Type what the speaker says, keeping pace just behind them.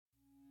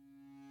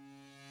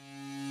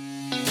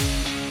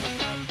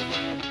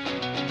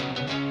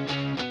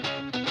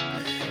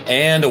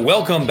And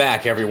welcome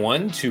back,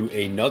 everyone, to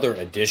another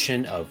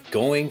edition of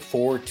Going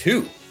for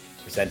Two,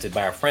 presented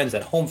by our friends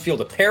at Home Field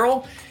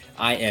Apparel.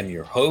 I am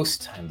your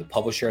host. I'm the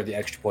publisher of the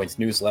Extra Points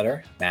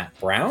newsletter, Matt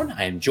Brown.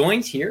 I am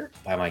joined here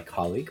by my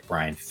colleague,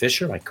 Brian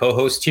Fisher, my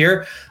co-host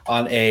here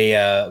on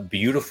a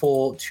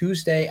beautiful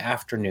Tuesday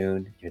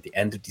afternoon near the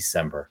end of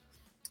December.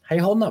 How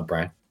you holding up,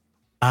 Brian?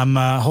 I'm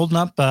holding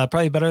up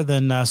probably better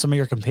than some of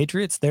your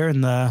compatriots there in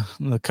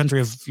the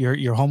country of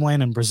your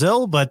homeland in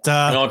Brazil. But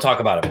I don't want to talk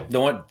about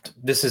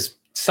it.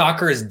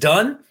 Soccer is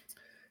done.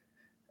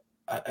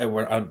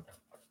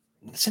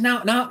 So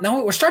now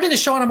we're starting the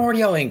show and I'm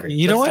already all angry.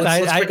 You know what?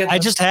 I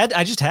just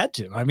had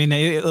to. I mean,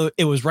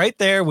 it was right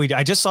there.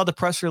 I just saw the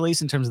press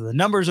release in terms of the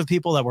numbers of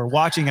people that were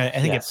watching. I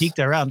think It peaked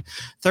around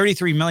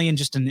 33 million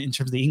just in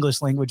terms of the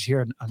English language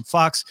here on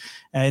Fox.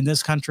 In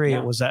this country,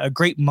 It was a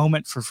great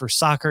moment for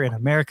soccer in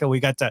America.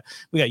 We got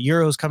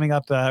Euros coming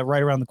up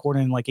right around the corner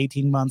in like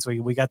 18 months.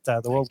 We got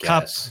the World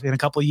Cup in a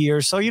couple of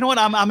years. So you know what?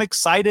 I'm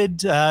excited.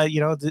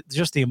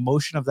 Just the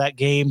emotion of that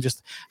game,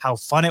 just how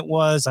fun it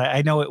was.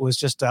 I know it was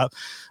just.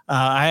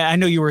 I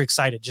know you were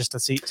excited just to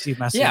see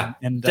Messi. Yeah,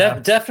 and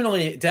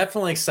definitely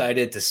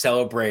excited to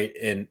celebrate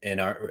in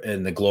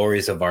the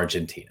glories of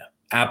Argentina.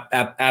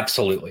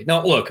 Absolutely.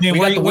 No, look.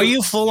 Were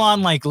you full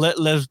on like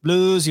Les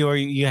Blues?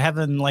 You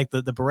having like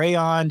the beret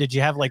on? Did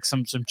you have like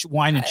some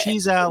wine and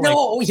cheese out?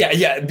 No,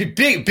 yeah,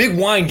 big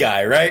wine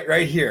guy,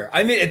 right here.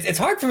 I mean, it's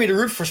hard for me to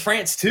root for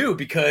France too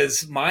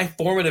because my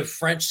formative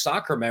French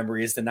soccer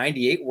memory is the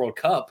 '98 World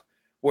Cup,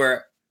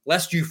 where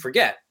lest you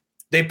forget,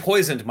 they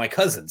poisoned my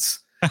cousins.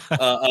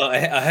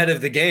 Ahead of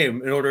the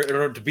game in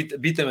order to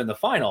beat them in the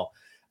final.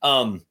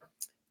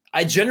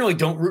 I generally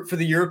don't root for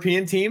the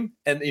European team,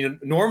 and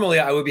normally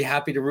I would be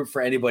happy to root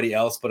for anybody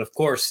else. But of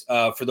course,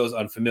 for those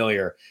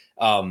unfamiliar,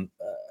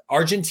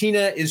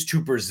 Argentina is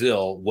to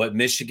Brazil what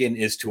Michigan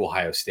is to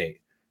Ohio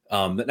State.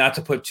 Not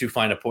to put too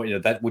fine a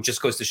point, that would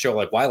just goes to show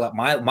like why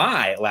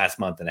my last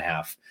month and a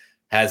half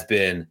has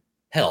been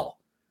hell,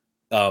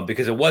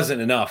 because it wasn't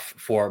enough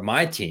for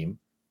my team.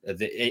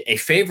 A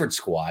favored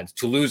squad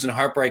to lose in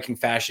heartbreaking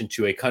fashion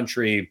to a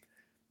country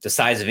the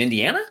size of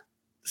Indiana,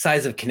 the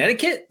size of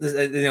Connecticut.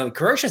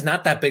 Croatia is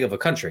not that big of a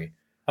country.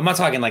 I'm not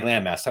talking like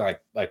landmass,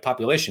 like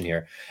population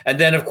here. And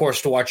then, of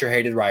course, to watch your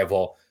hated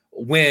rival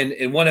win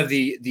in one of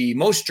the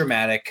most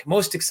dramatic,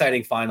 most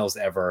exciting finals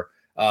ever.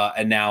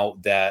 And now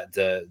that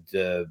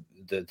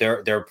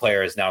their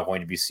player is now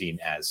going to be seen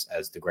as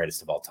the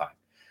greatest of all time.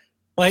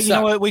 Well, you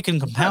know what? We can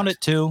compound it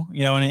too.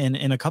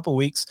 In a couple of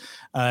weeks,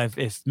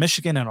 if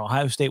Michigan and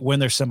Ohio State win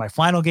their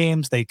semifinal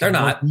games, they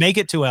can make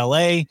it to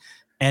LA.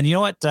 And you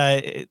know what?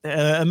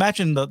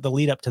 Imagine the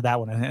lead up to that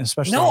one, and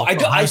especially. No, I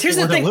don't. Here's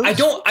the thing: I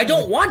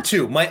don't want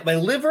to. My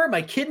liver,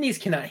 my kidneys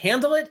cannot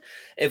handle it.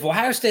 If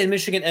Ohio State and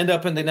Michigan end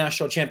up in the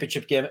national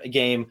championship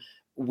game,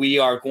 we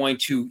are going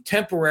to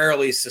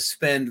temporarily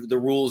suspend the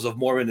rules of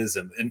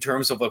Mormonism in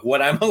terms of like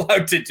what I'm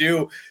allowed to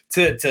do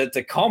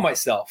to calm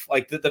myself.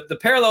 Like the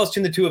parallels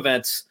between the two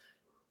events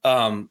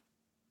are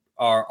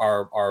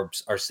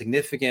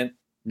significant,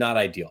 not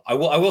ideal. I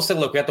will say,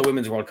 look, we got the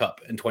Women's World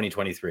Cup in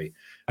 2023.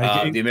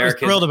 The Americans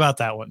thrilled about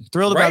that one.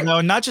 About that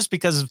one, not just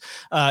because of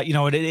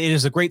it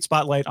is a great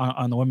spotlight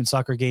on the women's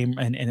soccer game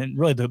and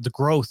really the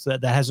growth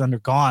that has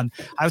undergone.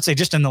 I would say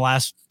just in the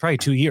last probably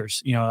 2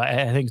 years.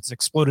 I think it's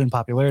exploded in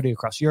popularity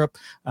across Europe.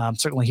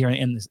 Certainly here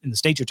in the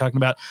States, you're talking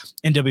about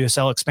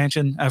NWSL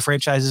expansion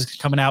franchises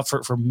coming out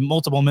for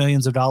multiple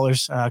millions of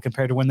dollars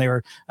compared to when they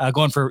were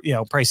going for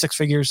probably six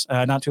figures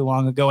not too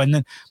long ago. And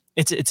then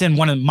it's in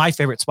one of my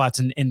favorite spots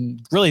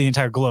in really the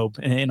entire globe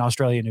in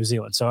Australia and New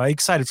Zealand. So I'm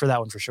excited for that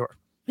one for sure.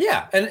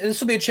 Yeah, and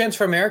this will be a chance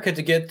for America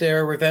to get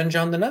their revenge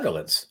on the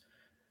Netherlands,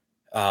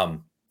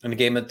 in a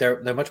game that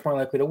they're much more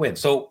likely to win.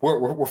 So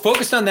we're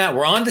focused on that.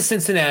 We're on to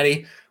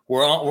Cincinnati.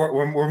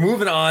 We're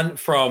moving on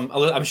from.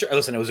 I'm sure.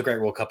 Listen, it was a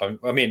great World Cup.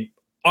 I mean,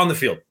 on the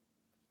field,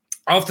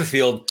 off the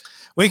field,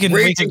 we can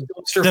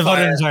devote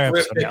an entire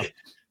episode. Yeah.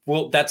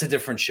 Well, that's a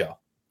different show.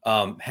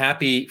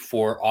 Happy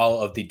for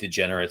all of the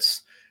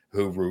degenerates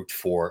who root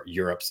for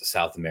Europe's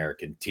South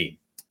American team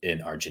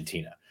in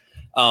Argentina.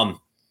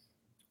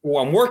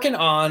 Well, I'm working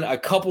on a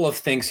couple of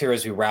things here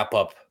as we wrap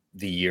up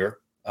the year.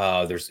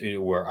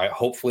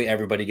 Hopefully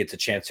everybody gets a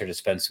chance here to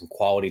spend some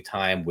quality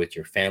time with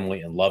your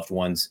family and loved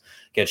ones,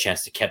 get a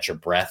chance to catch your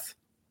breath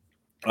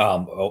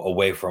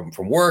away from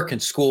work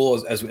and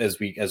school as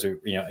we kind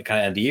of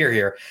end the year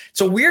here.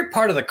 It's a weird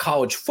part of the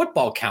college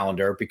football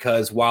calendar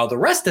because while the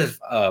rest of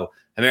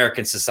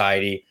American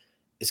society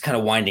is kind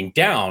of winding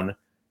down,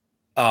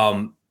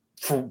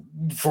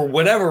 for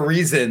whatever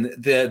reason,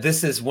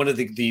 this is one of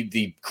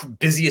the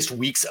busiest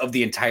weeks of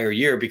the entire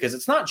year because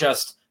it's not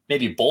just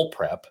maybe bowl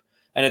prep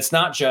and it's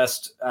not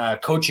just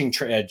coaching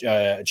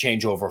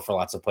changeover for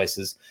lots of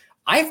places.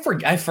 I've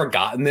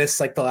forgotten this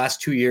like the last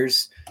 2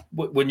 years.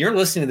 When you're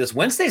listening to this,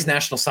 Wednesday's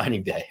National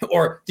Signing Day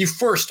or the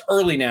first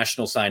early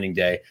National Signing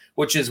Day,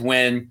 which is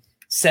when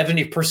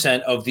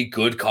 70% of the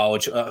good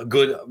college,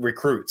 good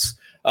recruits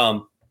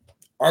are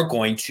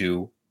going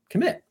to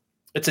commit.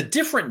 It's a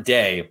different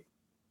day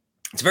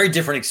It's a very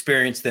different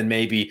experience than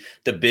maybe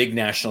the big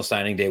National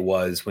Signing Day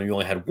was when we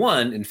only had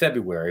one in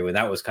February, when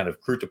that was kind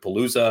of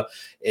Crutapalooza.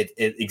 It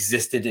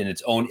existed in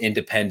its own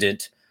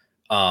independent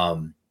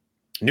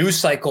news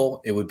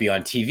cycle. It would be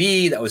on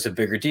TV. That was a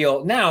bigger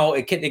deal. Now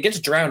it gets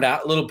drowned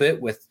out a little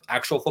bit with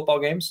actual football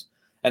games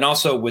and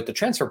also with the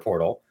transfer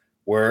portal,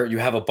 where you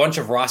have a bunch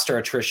of roster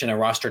attrition and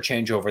roster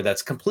changeover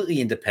that's completely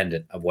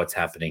independent of what's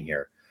happening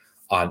here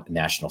on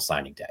National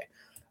Signing Day.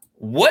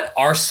 What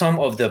are some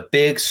of the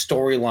big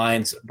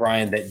storylines,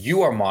 Brian, that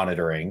you are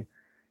monitoring,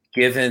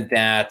 given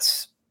that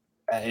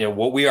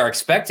what we are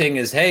expecting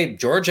is, hey,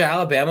 Georgia,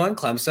 Alabama, and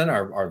Clemson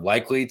are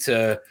likely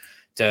to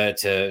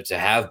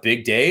have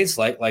big days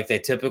like they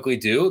typically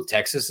do.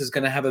 Texas is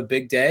going to have a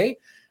big day.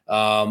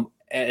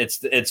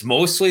 It's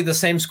mostly the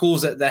same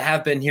schools that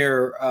have been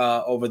here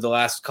over the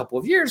last couple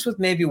of years, with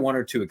maybe one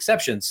or two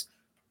exceptions.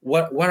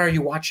 What are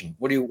you watching?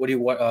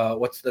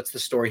 What's the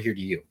story here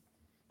to you?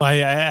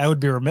 I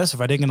would be remiss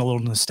if I didn't get a little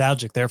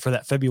nostalgic there for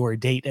that February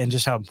date and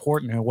just how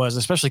important it was,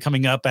 especially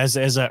coming up as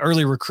an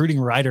early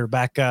recruiting writer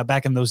back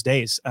in those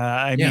days.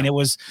 I mean, it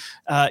was,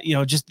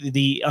 just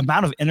the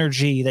amount of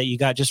energy that you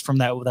got just from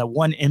that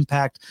one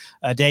impact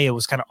day. It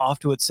was kind of off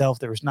to itself.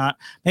 There was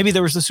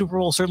the Super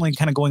Bowl certainly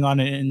kind of going on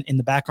in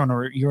the background,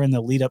 or you're in the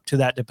lead up to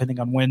that,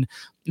 depending on when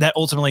that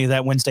ultimately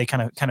that Wednesday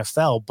kind of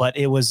fell. But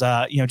it was,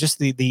 just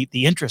the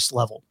interest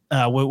level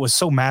was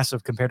so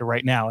massive compared to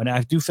right now. And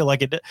I do feel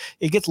like it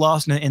gets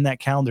lost in that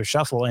calendar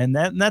shuffle. And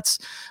that's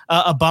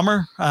a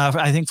bummer,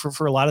 I think,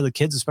 for a lot of the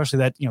kids, especially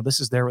that, this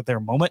is their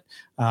moment.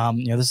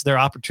 This is their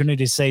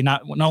opportunity to say,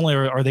 not only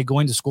are they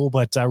going to school,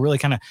 but really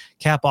kind of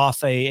cap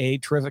off a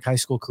terrific high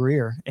school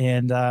career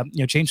and,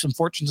 change some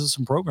fortunes of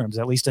some programs,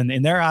 at least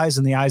in their eyes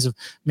and the eyes of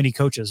many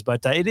coaches.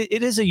 But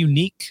it is a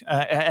unique,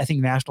 I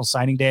think, National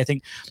Signing Day. I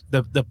think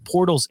the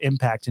portal's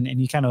impact, and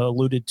you kind of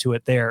alluded to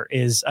it there,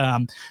 is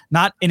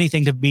not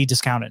anything to be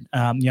discounted.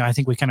 I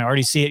think we kind of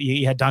already see it.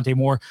 You had Dante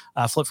Moore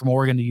flip from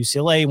Oregon to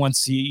UCLA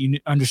once you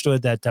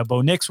understood that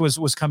Bo Nix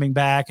was coming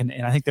back, and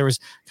I think there was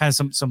kind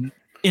of some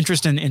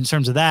interest in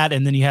terms of that.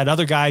 And then you had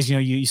other guys,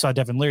 you saw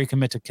Devin Leary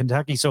commit to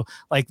Kentucky. So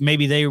like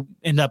maybe they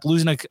end up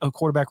losing a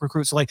quarterback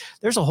recruit. So like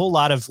there's a whole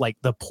lot of like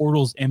the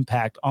portal's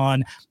impact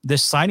on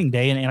this signing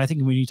day. And I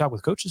think when you talk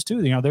with coaches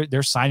too,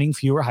 they're signing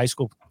fewer high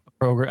school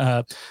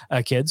program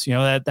kids,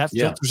 that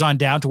filters on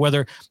down to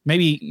whether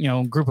maybe,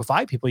 group of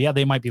 5 people,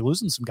 they might be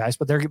losing some guys,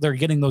 but they're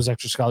getting those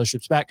extra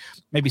scholarships back,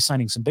 maybe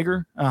signing some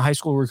bigger high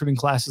school recruiting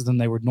classes than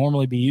they would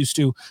normally be used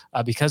to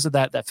because of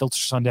that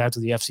filters on down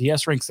to the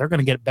FCS ranks. They're going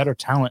to get better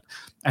talent,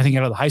 I think,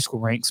 out of the high school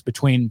ranks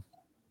between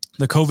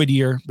the COVID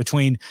year,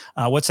 between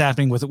what's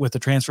happening with the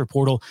transfer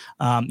portal.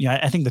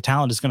 I think the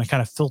talent is going to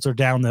kind of filter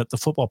down the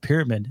football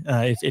pyramid,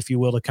 if you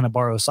will, to kind of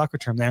borrow a soccer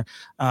term there.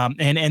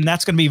 And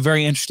that's going to be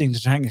very interesting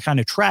to kind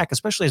of track,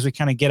 especially as we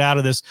kind of get out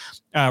of this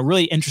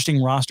really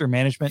interesting roster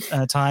management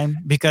time,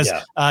 because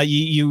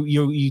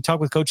you talk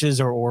with coaches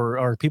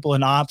or people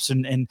in ops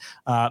and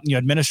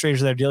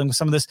administrators that are dealing with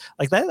some of this,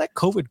 like that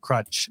COVID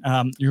crunch.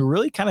 You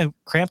really kind of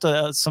cramped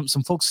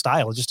some folks'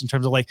 style, just in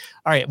terms of like,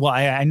 all right, well,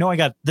 I know I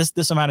got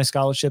this amount of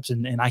scholarships,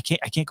 and I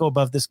can't go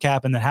above this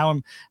cap, and then how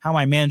am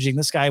I managing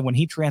this guy when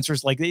he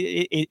transfers? Like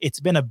it's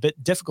been a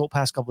bit difficult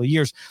past couple of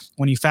years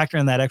when you factor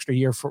in that extra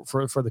year for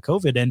the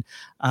COVID, and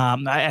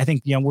I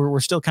think we're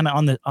still kind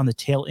of on the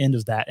tail end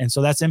of that, and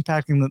so that's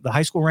impacting the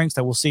high school ranks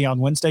that we'll see on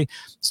Wednesday.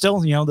 Still,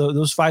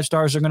 those 5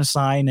 stars are going to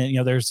sign,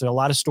 and there's a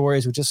lot of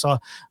stories. We just saw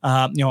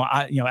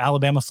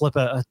Alabama flip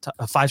a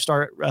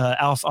 5-star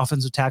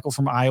offensive tackle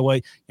from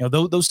Iowa.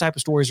 Those type of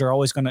stories are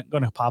always going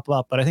to pop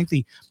up, but I think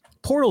the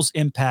portal's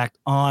impact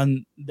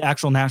on the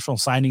actual National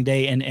Signing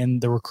Day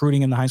and the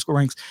recruiting in the high school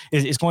ranks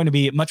is going to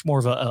be much more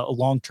of a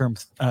long-term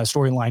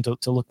storyline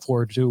to look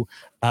forward to,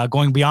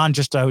 going beyond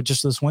just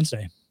this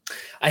Wednesday.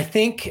 I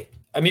think,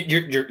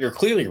 you're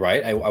clearly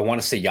right. I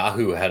want to say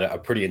Yahoo had a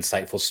pretty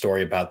insightful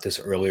story about this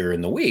earlier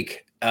in the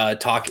week,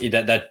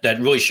 that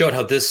really showed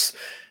how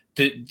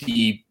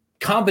the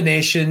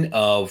combination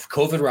of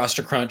COVID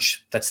roster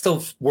crunch that's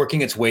still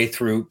working its way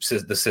through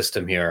the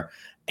system here,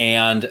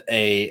 and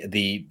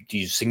the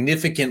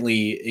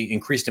significantly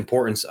increased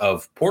importance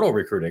of portal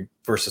recruiting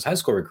versus high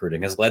school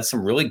recruiting has led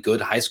some really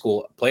good high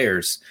school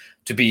players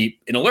to be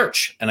in a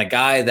lurch. And a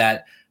guy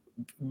that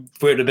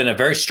would have been a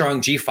very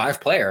strong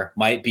G5 player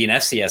might be an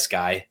FCS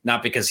guy,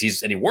 not because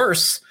he's any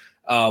worse,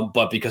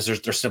 but because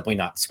there's simply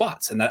not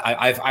spots. And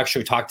I've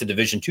actually talked to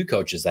Division II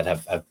coaches that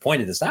have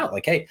pointed this out.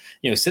 Like, hey,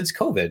 since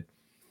COVID,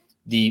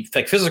 the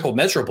physical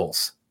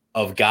measurables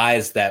of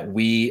guys that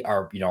we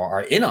are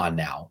in on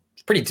now,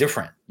 pretty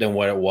different than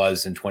what it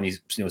was in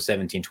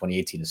 2017,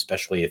 2018,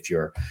 especially if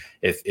you're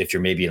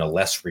maybe in a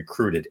less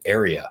recruited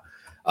area.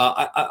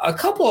 A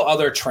couple of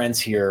other trends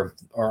here,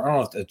 or I don't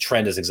know if the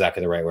trend is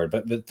exactly the right word,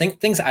 but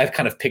things I've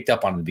kind of picked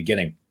up on in the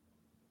beginning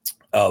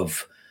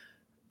of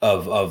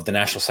the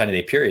National Signing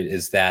Day period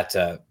is that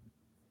the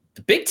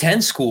Big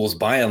Ten schools,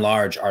 by and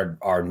large,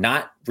 are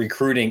not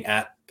recruiting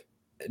at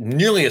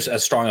nearly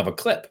as strong of a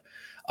clip.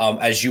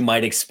 as you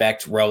might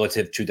expect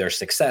relative to their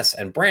success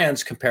and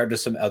brands compared to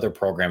some other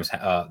programs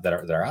that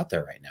are out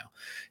there right now.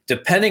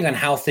 Depending on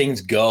how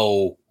things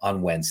go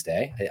on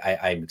Wednesday,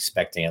 I'm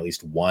expecting at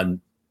least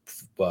one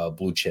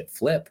blue chip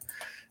flip.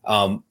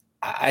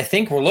 I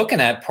think we're looking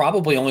at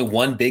probably only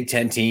one Big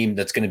Ten team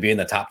that's going to be in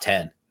the top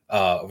 10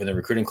 over the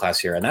recruiting class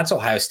here, and that's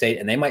Ohio State,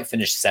 and they might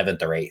finish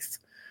 7th or 8th.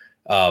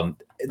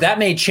 That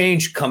may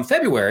change come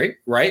February,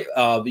 right?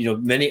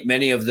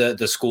 Many of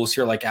the schools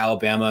here, like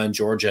Alabama and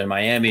Georgia and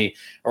Miami,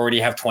 already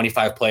have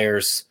 25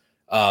 players,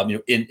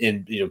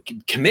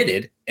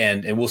 committed,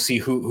 and we'll see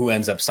who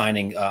ends up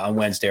signing on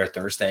Wednesday or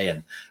Thursday.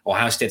 And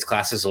Ohio State's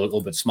class is a little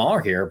bit smaller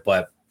here,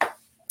 but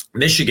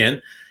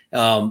Michigan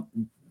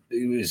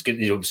is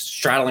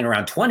straddling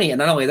around 20, and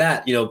not only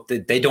that,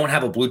 they don't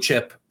have a blue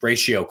chip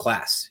ratio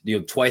class.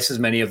 Twice as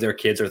many of their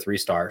kids are 3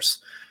 stars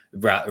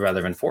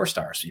rather than 4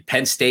 stars.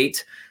 Penn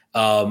State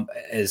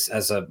is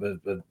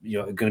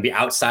going to be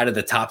outside of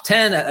the top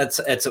 10.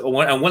 It's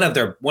one of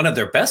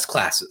their best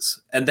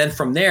classes, and then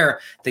from there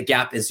the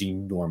gap is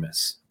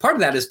enormous. Part of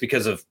that is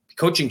because of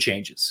coaching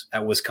changes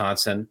at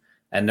Wisconsin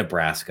and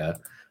Nebraska.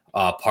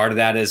 Part of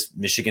that is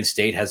Michigan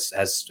State has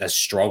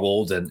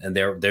struggled, and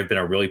they've been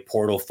a really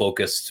portal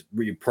focused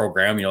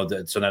program.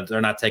 So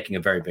they're not taking a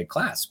very big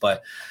class,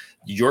 but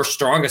your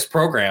strongest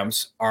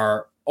programs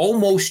are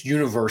almost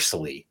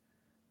universally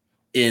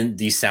in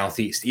the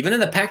Southeast, even in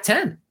the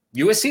Pac-10.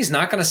 USC is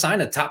not going to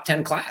sign a top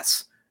 10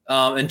 class,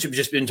 and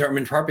just in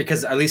part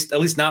because at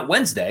least not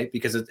Wednesday,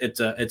 because it's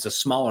a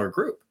smaller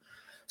group.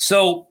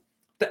 So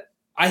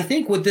I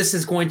think what this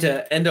is going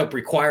to end up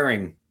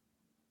requiring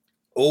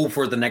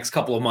over the next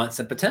couple of months,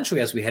 and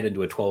potentially as we head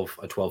into a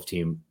 12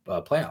 team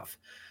playoff,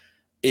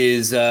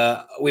 is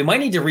we might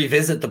need to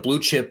revisit the blue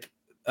chip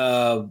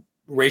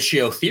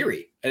ratio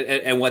theory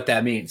and what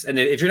that means. And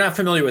if you're not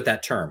familiar with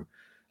that term,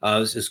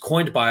 this is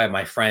coined by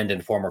my friend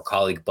and former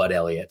colleague Bud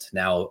Elliott,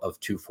 now of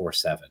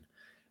 247,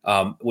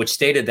 which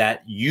stated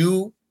that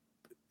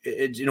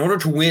in order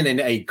to win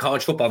in a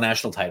college football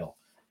national title,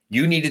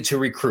 you needed to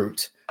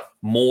recruit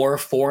more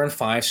 4- and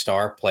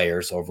 5-star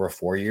players over a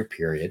 4-year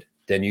period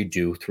than you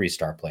do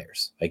 3-star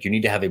players. Like, you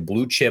need to have a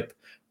blue chip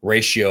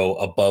ratio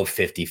above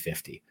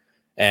 50-50.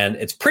 And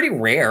it's pretty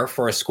rare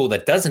for a school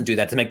that doesn't do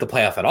that to make the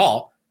playoff at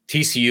all.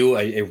 TCU,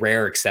 a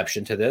rare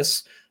exception to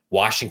this.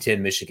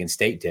 Washington, Michigan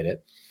State did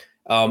it.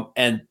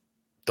 And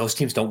those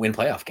teams don't win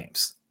playoff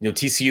games.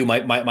 TCU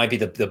might be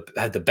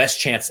have the best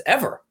chance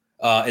ever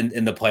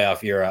in the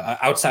playoff era,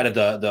 outside of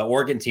the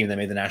Oregon team that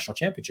made the national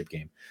championship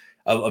game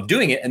of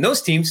doing it. And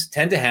those teams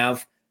tend to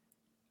have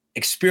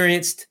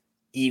experienced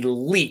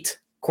elite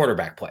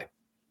quarterback play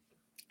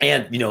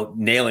and,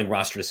 nailing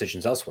roster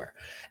decisions elsewhere.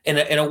 In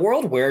a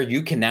world where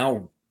you can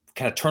now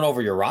kind of turn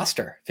over your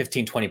roster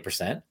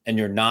 15-20%, and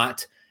you're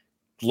not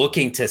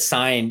looking to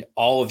sign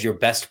all of your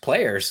best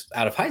players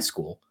out of high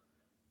school,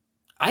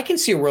 I can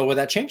see a world where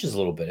that changes a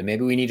little bit, and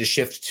maybe we need to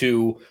shift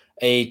to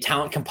a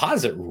talent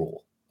composite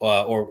rule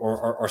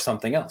or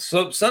something else.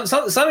 So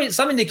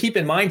something to keep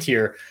in mind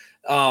here.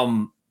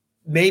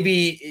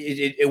 Maybe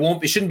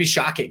it shouldn't be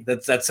shocking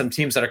that some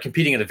teams that are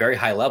competing at a very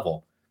high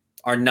level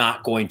are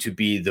not going to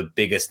be the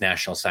biggest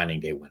national signing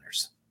day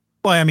winners.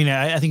 Well, I mean,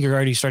 I think you're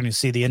already starting to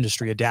see the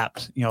industry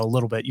adapt, a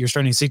little bit. You're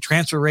starting to see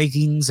transfer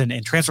rankings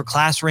and transfer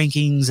class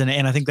rankings.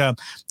 And I think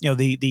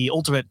the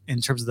ultimate in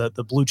terms of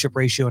the blue chip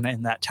ratio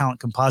and that talent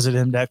composite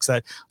index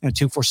that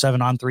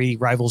 247 on 3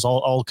 rivals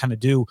all kind of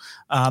do,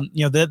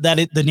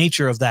 the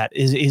nature of that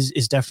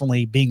is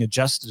definitely being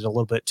adjusted a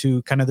little bit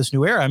to kind of this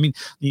new era. I mean,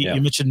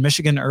 you mentioned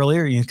Michigan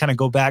earlier. You kind of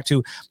go back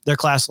to their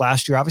class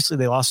last year. Obviously,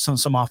 they lost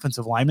some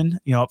offensive linemen,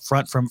 up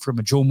front from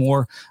a Joe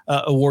Moore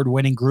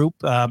award-winning group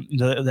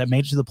that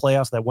made it to the playoffs,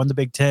 that won the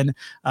Big Ten.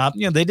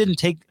 They didn't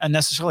take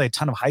necessarily a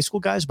ton of high school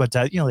guys, but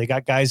they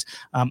got guys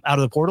out of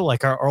the portal,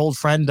 like our old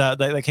friend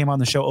that came on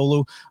the show,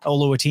 Olu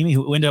Atimi,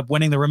 who ended up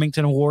winning the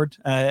Remington Award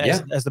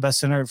as the best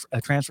center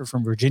transfer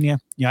from Virginia.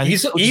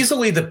 He's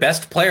easily the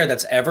best player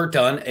that's ever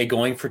done a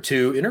going for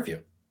 2 interview.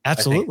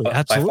 Absolutely,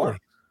 absolutely.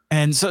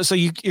 And so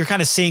you're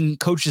kind of seeing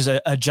coaches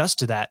adjust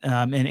to that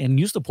and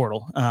use the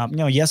portal.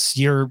 Yes,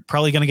 you're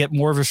probably going to get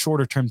more of a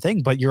shorter term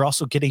thing, but you're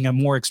also getting a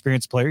more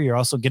experienced player. You're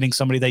also getting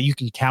somebody that you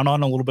can count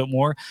on a little bit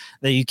more,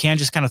 that you can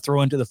just kind of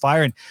throw into the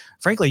fire. And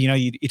frankly,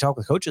 you talk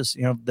with coaches,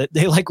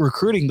 they like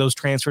recruiting those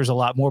transfers a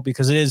lot more,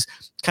 because it is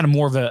kind of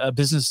more of a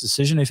business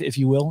decision, if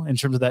you will, in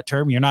terms of that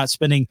term. You're not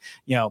spending,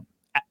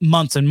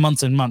 months and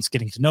months and months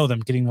getting to know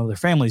them, getting to know their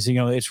families.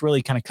 It's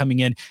really kind of coming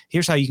in.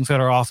 Here's how you can fit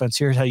our offense.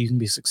 Here's how you can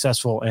be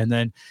successful. And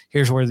then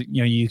here's where,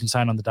 you can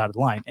sign on the dotted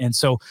line. And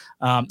so,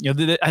 I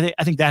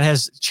think that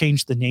has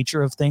changed the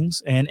nature of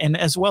things. And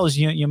as well as,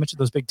 you mentioned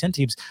those Big Ten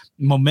teams,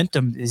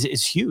 momentum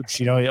is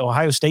huge.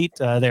 Ohio State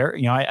there,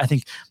 I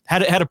think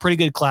had a pretty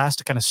good class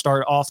to kind of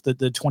start off the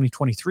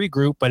 2023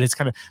 group, but it's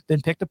kind of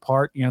been picked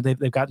apart.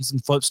 They've gotten some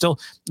float still,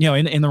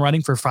 in the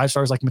running for 5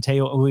 stars like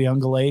Mateo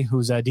Uyunglele,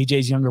 who's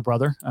DJ's younger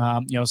brother.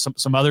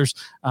 Some others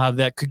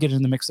that could get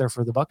in the mix there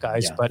for the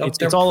Buckeyes, but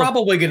they're all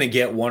probably going to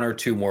get 1 or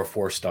 2 more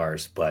 4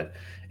 stars, but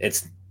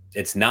it's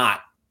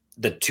not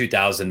the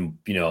 2000,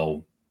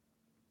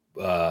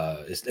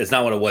 it's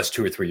not what it was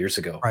 2 or 3 years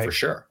ago, right, for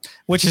sure.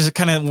 Which is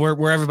kind of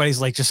where everybody's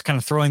like just kind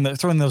of throwing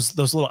those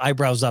little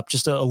eyebrows up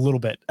just a little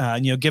bit.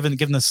 Given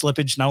the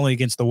slippage not only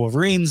against the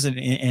Wolverines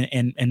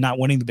and not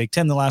winning the Big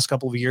Ten the last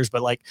couple of years,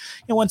 but like,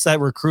 once that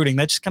recruiting,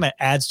 that just kind of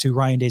adds to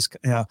Ryan Day's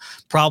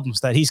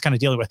problems that he's kind of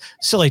dealing with.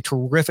 Still a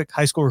terrific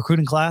high school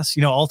recruiting class,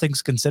 all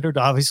things considered,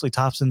 obviously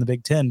tops in the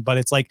Big Ten, but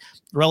it's like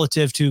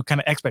relative to kind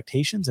of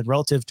expectations and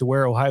relative to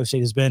where Ohio State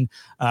has been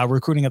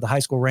recruiting at the high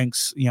school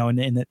ranks, in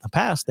the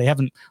past, they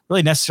haven't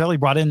really necessarily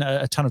brought in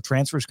a ton of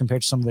transfers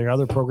compared to some of their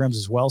other programs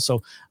as well.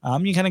 So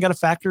you kind of got to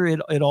factor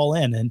it all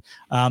in. And,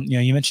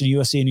 you mentioned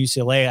USC and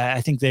UCLA.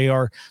 I think they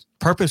are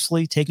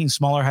purposely taking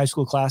smaller high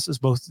school classes.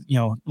 Both,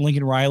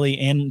 Lincoln Riley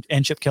and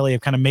Chip Kelly have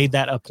kind of made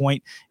that a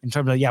point in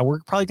terms of, we're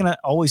probably going to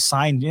always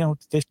sign,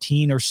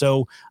 15 or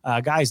so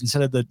guys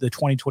instead of the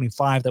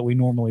 2025 that we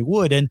normally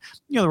would. And,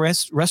 the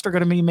rest are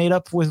going to be made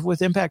up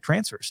with impact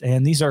transfers.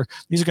 And these are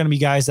going to be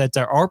guys that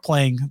are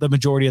playing the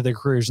majority of their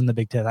careers in the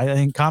Big Ten. I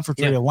think conference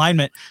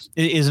realignment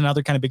is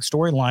another kind of big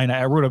storyline.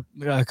 I wrote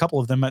a couple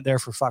of them there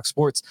for Fox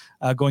Sports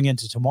going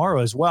into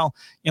tomorrow as well.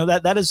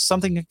 That is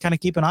something to kind of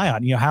keep an eye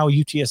on, how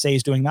UTSA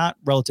is doing that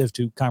relative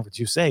to Conference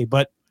USA,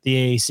 but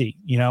the AAC,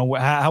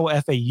 how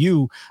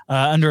FAU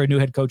under a new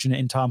head coach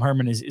in Tom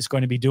Herman is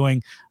going to be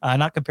doing,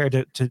 not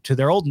compared to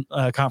their old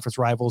conference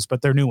rivals,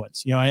 but their new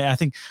ones. I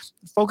think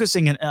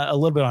focusing a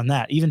little bit on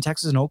that, even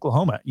Texas and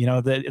Oklahoma,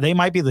 they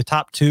might be the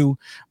top two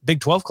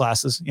Big 12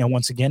 classes,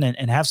 once again,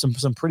 and have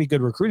some pretty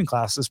good recruiting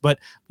classes, but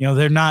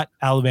they're not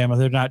Alabama,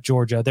 they're not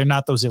Georgia, they're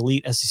not those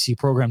elite SEC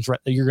programs that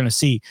you're going to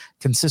see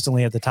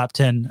consistently at the top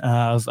 10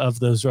 of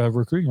those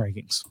recruiting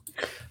rankings.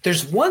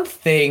 There's one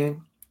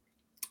thing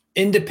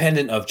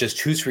independent of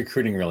just who's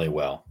recruiting really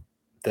well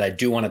that I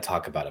do want to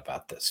talk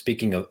about this.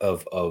 Speaking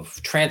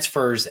of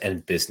transfers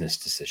and business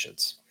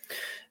decisions,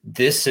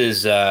 this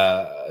is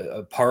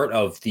a part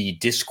of the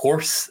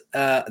discourse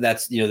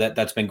that's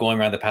been going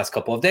around the past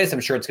couple of days. I'm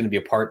sure it's going to be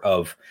a part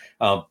of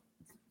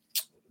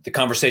the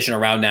conversation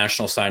around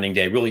National Signing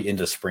Day, really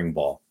into spring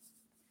ball,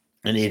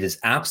 and it is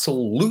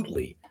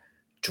absolutely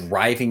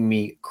driving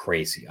me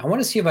crazy. I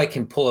want to see if I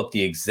can pull up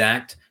the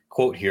exact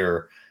quote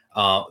here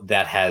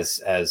that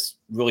has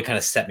really kind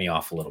of set me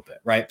off a little bit,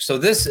 right? So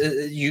this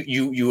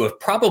you have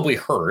probably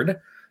heard,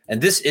 and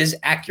this is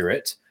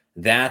accurate,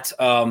 that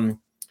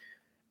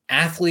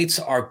athletes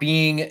are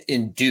being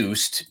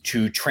induced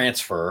to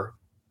transfer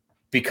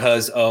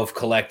because of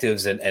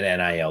collectives and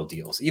NIL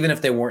deals, even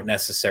if they weren't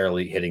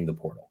necessarily hitting the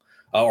portal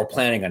or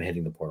planning on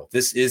hitting the portal.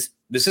 This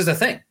is a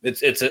thing.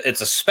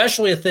 It's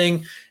especially a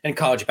thing in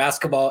college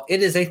basketball.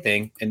 It is a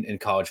thing in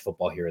college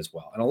football here as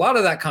well. And a lot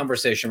of that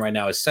conversation right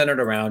now is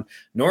centered around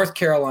North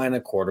Carolina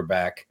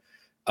quarterback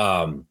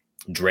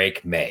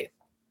Drake May.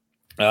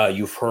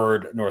 You've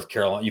heard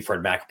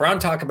Mack Brown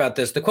talk about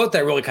this. The quote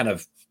that really kind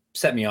of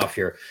set me off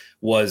here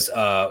was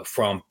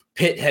from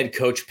Pitt head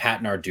coach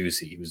Pat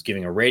Narduzzi. He was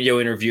giving a radio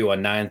interview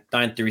on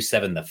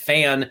 937 The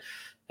Fan.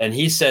 And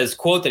he says,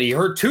 quote, that he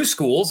heard two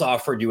schools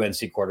offered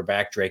UNC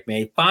quarterback Drake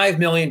May $5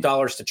 million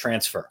to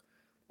transfer.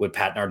 Would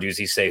Pat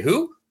Narduzzi say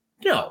who?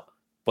 No,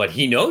 but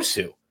he knows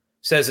who.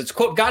 Says it's,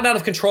 quote, gotten out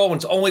of control and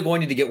it's only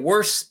going to get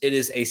worse. It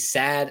is a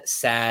sad,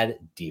 sad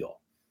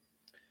deal.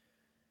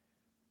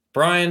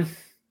 Brian,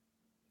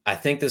 I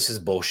think this is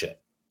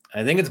bullshit.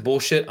 I think it's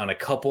bullshit on a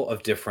couple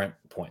of different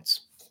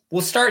points.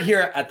 We'll start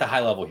here at the high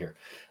level here.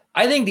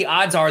 I think the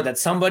odds are that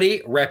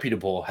somebody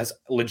reputable has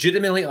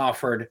legitimately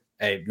offered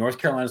a North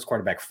Carolina's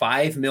quarterback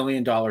 $5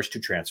 million to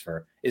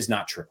transfer is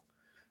not true.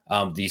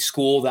 The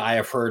school that I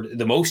have heard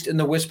the most in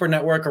the whisper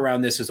network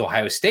around this is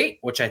Ohio State,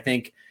 which I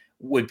think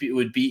would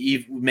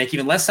make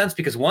even less sense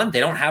because, one, they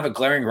don't have a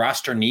glaring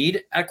roster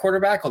need at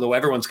quarterback, although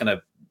everyone's going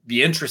to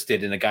be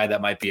interested in a guy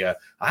that might be a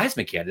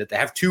Heisman candidate. They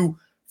have two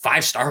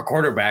 5-star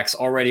quarterbacks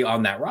already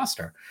on that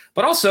roster,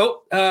 but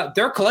also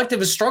their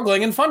collective is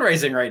struggling in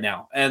fundraising right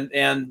now.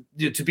 And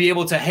to be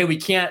able to, hey, we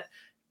can't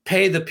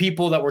pay the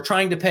people that we're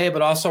trying to pay,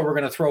 but also we're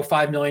going to throw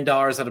 $5 million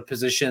at a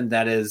position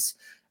that is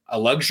a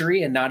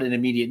luxury and not an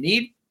immediate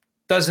need,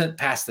 doesn't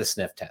pass the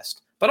sniff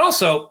test. But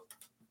also,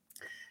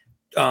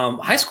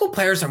 high school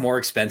players are more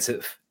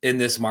expensive in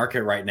this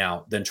market right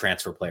now than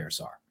transfer players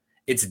are.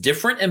 It's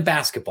different in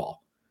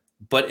basketball,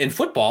 but in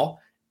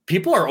football,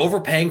 people are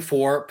overpaying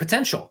for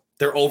potential.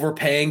 They're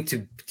overpaying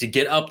to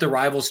get up the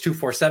rivals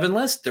 247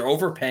 list. They're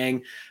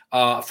overpaying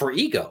for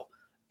ego.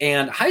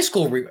 And high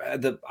school,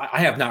 I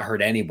have not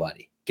heard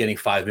anybody getting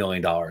 $5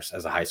 million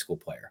as a high school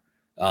player.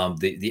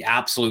 The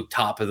absolute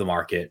top of the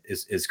market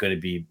is going to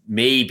be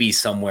maybe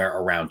somewhere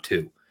around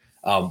 2.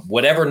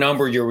 Whatever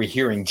number you're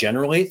hearing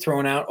generally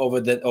thrown out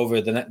over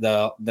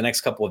the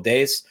next couple of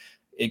days,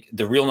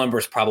 the real number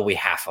is probably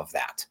half of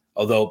that,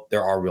 although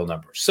there are real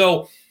numbers.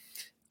 So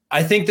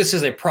I think this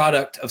is a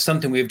product of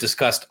something we've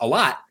discussed a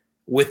lot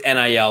with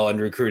NIL and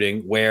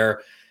recruiting,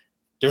 where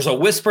there's a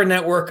whisper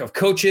network of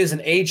coaches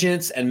and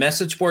agents and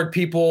message board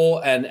people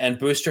and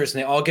boosters, and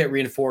they all get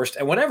reinforced.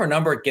 And whatever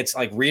number it gets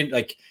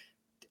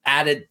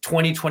added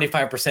 20,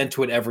 25%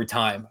 to it every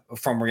time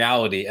from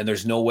reality. And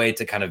there's no way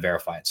to kind of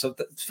verify it. So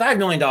 $5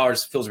 million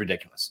feels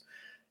ridiculous.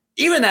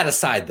 Even that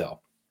aside, though,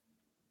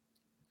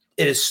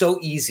 it is so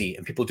easy,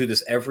 and people do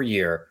this every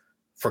year,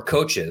 for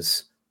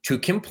coaches to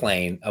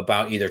complain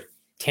about either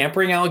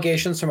tampering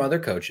allegations from other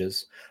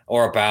coaches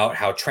or about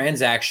how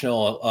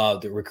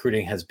transactional the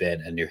recruiting has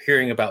been, and you're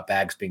hearing about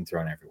bags being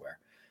thrown everywhere.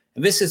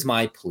 And this is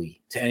my plea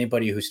to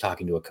anybody who's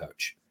talking to a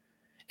coach.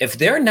 If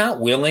they're not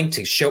willing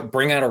to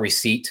bring out a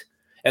receipt,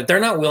 if they're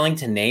not willing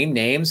to name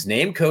names,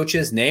 name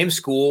coaches, name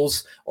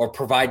schools, or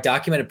provide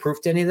documented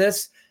proof to any of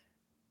this,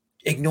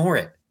 ignore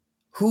it.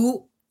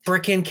 Who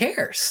freaking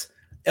cares?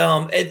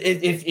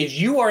 If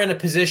you are in a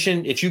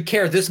position, if you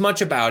care this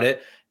much about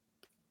it,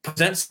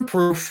 present some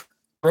proof,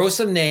 throw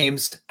some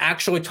names,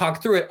 actually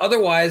talk through it.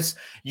 Otherwise,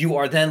 you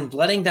are then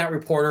letting that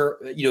reporter,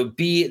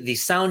 be the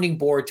sounding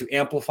board to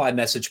amplify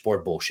message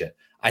board bullshit.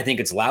 I think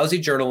it's lousy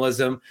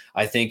journalism.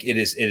 I think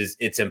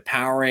it's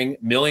empowering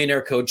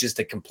millionaire coaches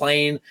to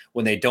complain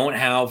when they don't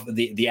have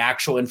the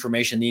actual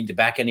information needed to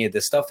back any of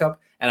this stuff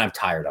up. And I'm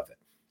tired of it.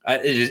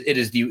 It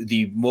is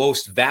the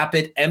most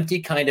vapid, empty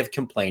kind of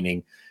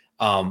complaining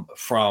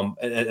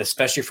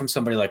especially from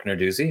somebody like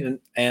Narduzzi.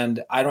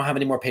 And I don't have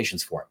any more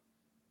patience for it.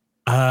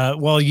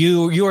 Well,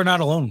 you are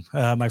not alone,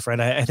 my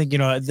friend. I think,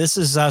 this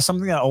is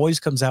something that always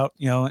comes out,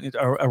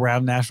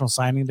 around National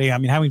Signing Day. I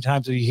mean, how many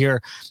times do you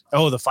hear,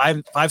 the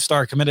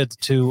five-star committed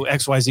to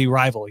XYZ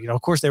rival?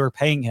 Of course they were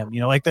paying him,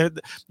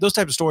 those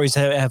type of stories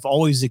have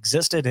always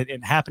existed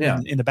and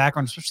happened in the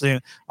background, especially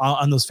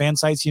on those fan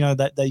sites,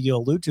 that you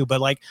allude to.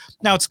 But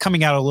now it's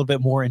coming out a little bit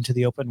more into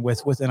the open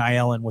with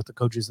NIL and with the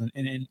coaches.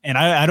 And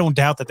I don't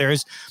doubt that there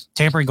is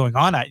tampering going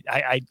on.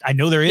 I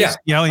know there is,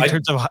 in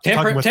terms of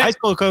talking with high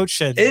school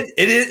coach. And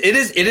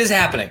It is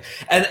happening.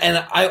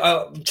 And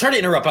I'll try to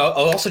interrupt. I'll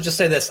also just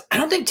say this. I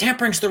don't think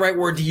tampering is the right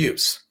word to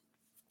use.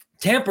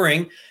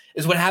 Tampering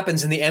is what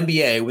happens in the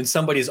NBA when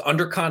somebody is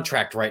under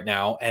contract right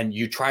now and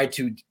you try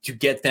to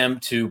get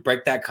them to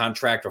break that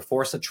contract or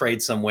force a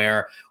trade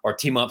somewhere or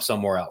team up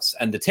somewhere else.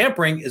 And the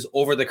tampering is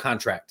over the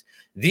contract.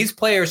 These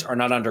players are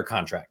not under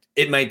contract.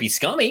 It might be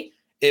scummy.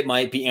 It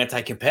might be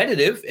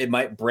anti-competitive. It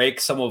might break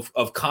some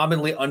of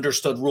commonly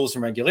understood rules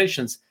and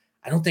regulations.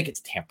 I don't think it's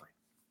tampering.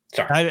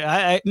 Sorry.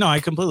 I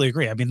completely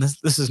agree. I mean,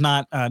 this is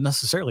not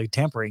necessarily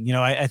tampering.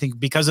 I think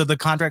because of the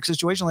contract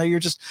situation that you're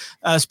just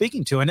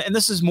speaking to, and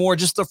this is more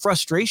just the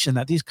frustration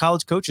that these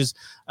college coaches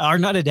are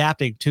not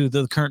adapting to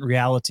the current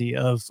reality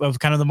of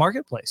kind of the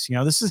marketplace.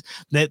 This is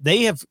that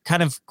they have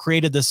kind of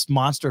created this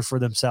monster for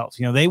themselves.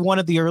 They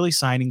wanted the early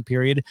signing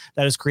period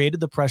that has created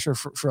the pressure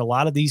for a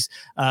lot of these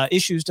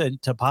issues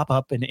to pop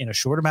up in a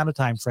short amount of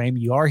time frame.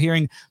 You are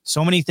hearing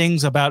so many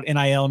things about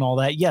NIL and all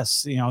that.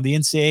 Yes, the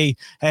NCAA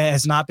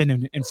has not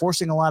been enforcing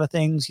a lot of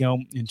things,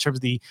 in terms of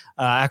the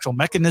actual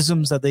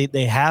mechanisms that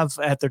they have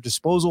at their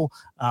disposal.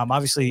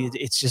 Obviously,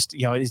 it's just,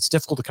 it's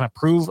difficult to kind of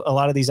prove a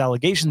lot of these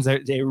allegations.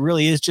 It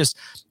really is just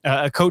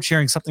a coach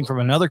hearing something from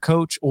another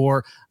coach,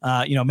 or,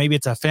 maybe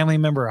it's a family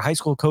member, a high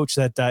school coach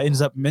that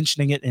ends up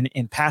mentioning it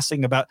in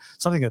passing about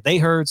something that they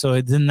heard.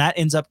 So then that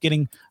ends up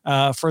getting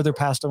further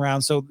passed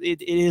around. So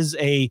it is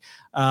a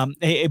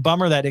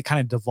bummer that it kind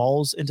of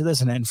devolves into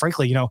this. And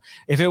frankly,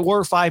 if it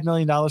were $5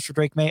 million for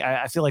Drake Maye,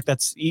 I feel like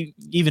that's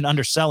even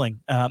underselling,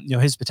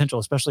 his potential,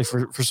 especially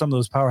for some of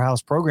those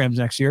powerhouse programs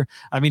next year.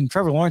 I mean,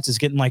 Trevor Lawrence is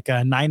getting like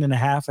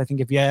 9.5. I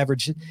think if you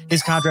average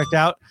his contract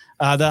out,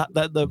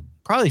 the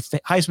probably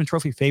Heisman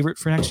Trophy favorite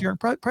for next year,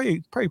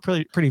 probably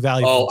pretty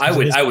valuable.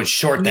 Oh, I would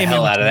short the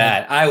hell out of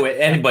that.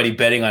 Anybody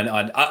betting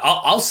on.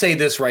 I'll say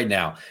this right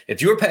now: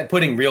 if you were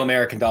putting real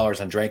American dollars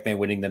on Drake Maye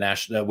winning the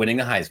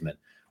Heisman,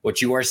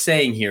 what you are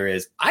saying here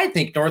is, I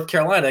think North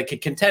Carolina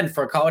could contend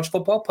for a college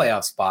football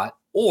playoff spot,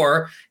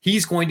 or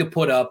he's going to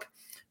put up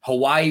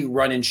Hawaii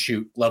run and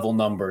shoot level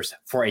numbers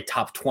for a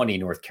top 20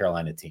 North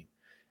Carolina team.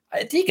 I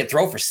think he could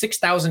throw for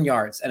 6,000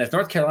 yards. And if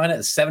North Carolina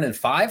is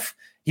 7-5,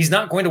 he's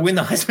not going to win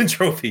the Heisman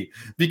Trophy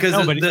because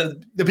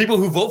the people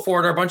who vote for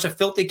it are a bunch of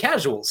filthy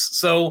casuals.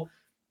 So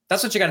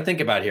that's what you got to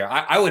think about here.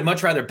 I would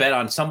much rather bet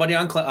on somebody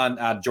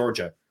on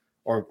Georgia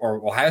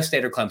or Ohio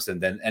State or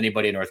Clemson than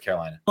anybody in North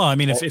Carolina. Well, I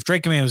mean, if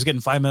Drake Maye was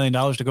getting $5 million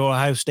to go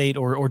Ohio State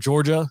or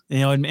Georgia,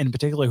 in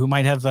particular, who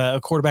might have a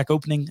quarterback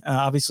opening,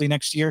 obviously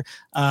next year,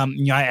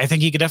 I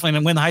think he could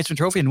definitely win the Heisman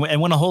Trophy and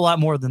win a whole lot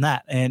more than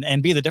that,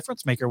 and be the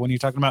difference maker when you're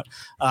talking about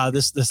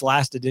this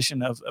last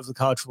edition of the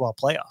college football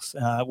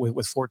playoff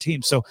with 4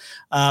 teams. So,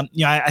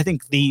 I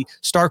think the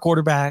star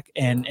quarterback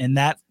and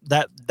that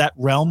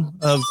realm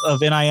of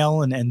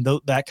NIL and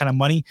that kind of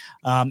money,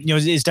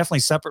 is definitely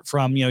separate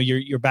from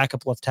your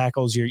backup left tackles,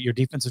 your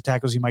defensive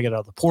tackles. You might get out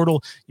of the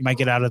portal, you might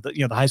get out of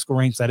the high school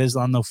ranks. That is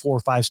on the 4 or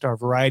 5 star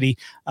variety.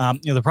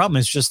 The problem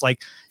is just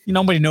like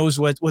nobody knows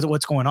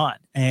what's going on,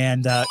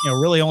 and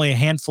really only a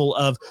handful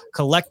of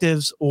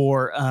collectives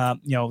or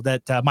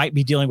that might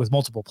be dealing with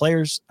multiple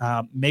players.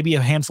 Maybe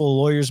a handful of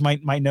lawyers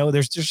might know.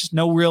 There's just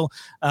no real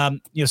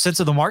sense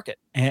of the market,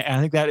 and I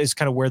think that is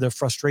kind of where the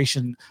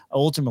frustration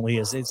ultimately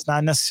is. It's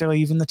not necessarily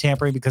even the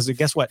tampering, because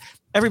guess what?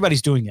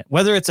 Everybody's doing it.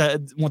 Whether it's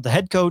the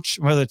head coach,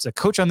 whether it's a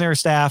coach on their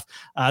staff,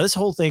 this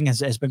whole thing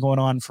has been going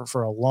on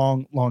for a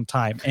long, long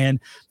time. And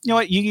you know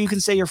what? You can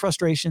say your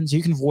frustrations,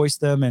 you can voice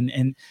them,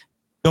 and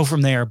go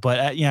from there. But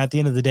at the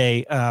end of the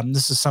day,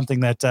 this is something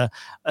that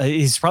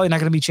is probably not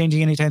going to be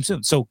changing anytime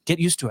soon. So get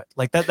used to it.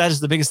 Like that is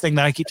the biggest thing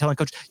that I keep telling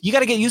coach. You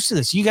got to get used to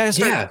this. You got to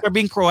start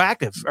being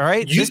proactive. All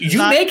right.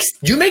 You make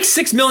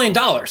 $6 million.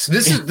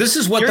 This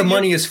is what the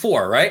money is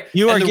for, right?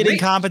 You are getting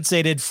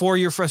compensated for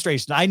your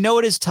frustration. I know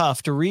it is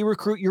tough to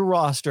re-recruit your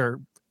roster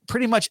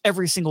pretty much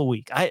every single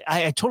week.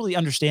 I totally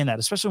understand that,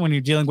 especially when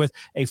you're dealing with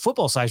a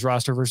football size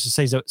roster versus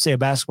say a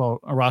basketball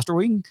roster.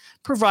 We can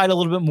provide a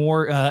little bit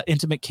more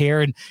intimate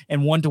care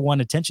and one-to-one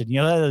attention.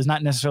 That is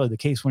not necessarily the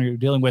case when you're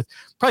dealing with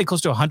probably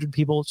close to 100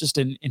 people just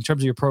in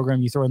terms of your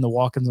program. You throw in the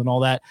walk-ins and all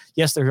that.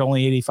 Yes, there's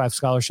only 85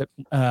 scholarship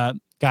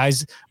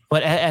guys,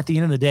 but at the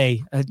end of the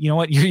day, you know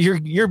what?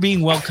 You're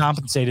being well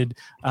compensated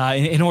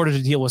in order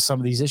to deal with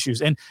some of these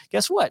issues. And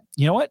guess what?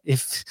 You know what?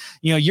 If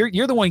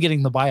you're the one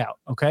getting the buyout,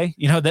 okay?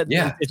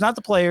 It's not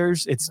the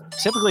players. It's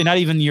typically not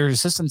even your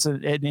assistants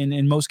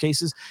in most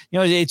cases.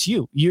 It's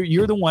you.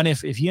 You're the one.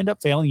 If you end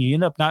up failing, you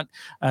end up not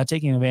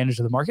taking advantage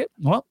of the market.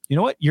 Well, you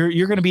know what?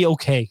 You're going to be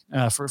okay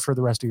for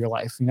the rest of your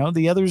life.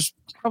 The others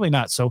probably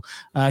not. So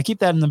keep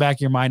that in the back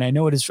of your mind. I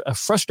know it is a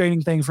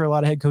frustrating thing for a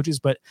lot of head coaches,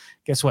 but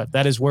guess what?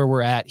 That is where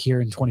we're at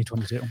here in 2022.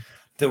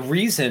 The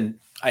reason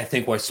I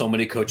think why so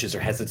many coaches are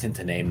hesitant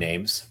to name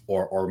names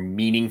or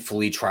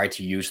meaningfully try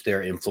to use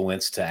their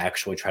influence to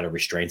actually try to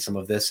restrain some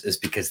of this is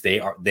because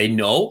they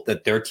know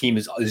that their team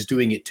is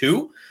doing it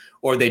too,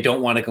 or they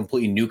don't want to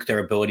completely nuke their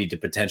ability to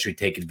potentially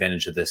take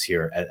advantage of this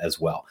here as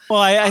well. Well,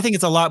 I think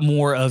it's a lot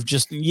more of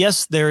just,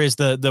 yes, there is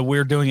the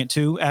we're doing it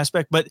too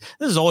aspect, but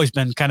this has always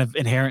been kind of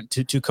inherent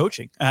to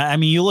coaching.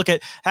 You look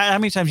at how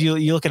many times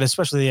you look at,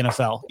 especially the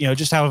NFL,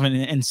 just how of an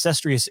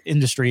incestuous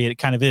industry it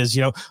kind of is,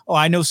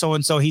 I know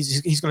so-and-so,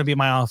 he's going to be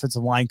my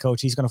offensive line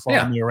coach. He's going to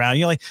follow me around,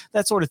 like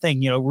that sort of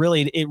thing.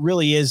 Really, it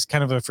really is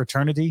kind of a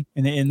fraternity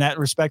in that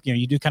respect.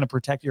 You do kind of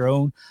protect your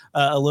own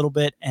a little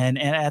bit.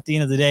 And at the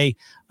end of the day,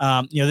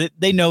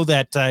 they know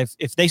that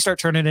if they start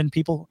turning in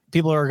people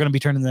are going to be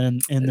turning them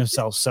in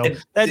themselves. So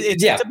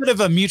it's a bit of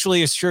a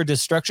mutually assured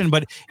destruction,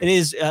 but it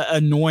is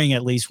annoying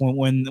at least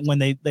when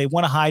they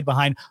want to hide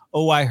behind,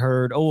 I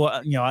heard,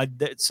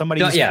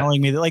 somebody was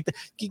telling me that, like,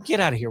 get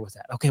out of here with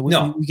that. Okay, we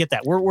get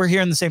that. We're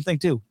hearing the same thing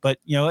too. But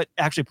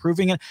actually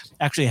proving it,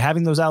 actually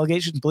having those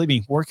allegations, believe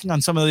me, working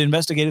on some of the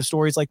investigative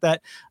stories like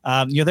that,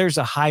 there's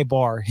a high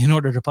bar in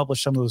order to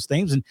publish some of those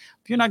things. And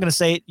if you're not going to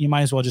say it, you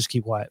might as well just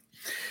keep quiet.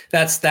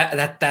 That's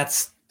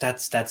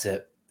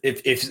it.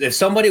 If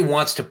somebody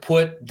wants to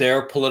put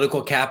their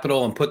political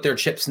capital and put their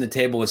chips in the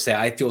table and say,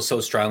 I feel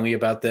so strongly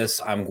about this,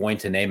 I'm going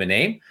to name a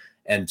name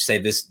and say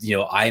this,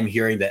 I am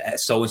hearing that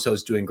so-and-so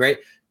is doing great.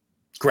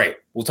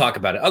 We'll talk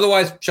about it.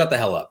 Otherwise, shut the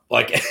hell up.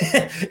 Like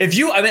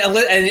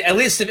at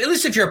least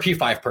if you're a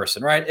P5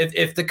 person, right?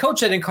 If the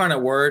coach at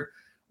Incarnate Word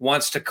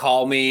wants to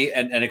call me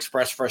and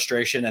express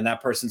frustration and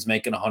that person's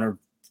making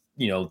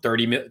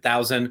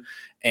 30,000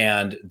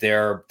 and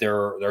their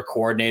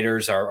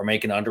coordinators are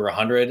making under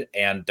 100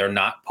 and they're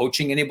not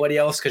poaching anybody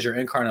else because you're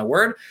Incarnate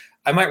Word,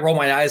 I might roll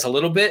my eyes a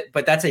little bit,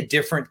 but that's a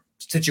different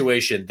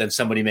situation than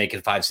somebody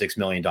making $5-6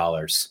 million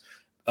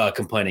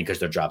complaining because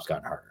their job's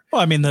gotten harder.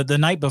 Well, the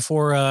night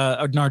before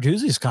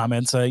Narduzzi's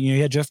comments,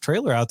 you had Jeff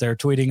Traylor out there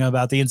tweeting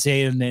about the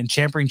NCAA and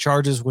championing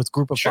charges with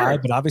Group of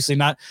Five, but obviously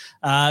not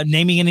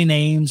naming any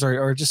names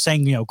or just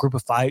saying, Group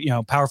of Five,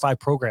 Power Five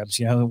programs.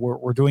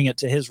 We're doing it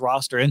to his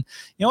roster, and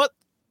you know what?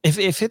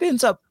 If it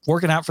ends up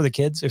working out for the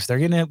kids, if they're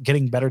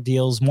getting better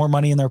deals, more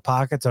money in their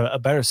pockets, a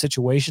better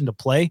situation to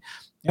play,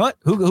 you know what?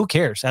 Who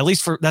cares? At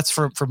least that's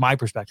from my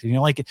perspective.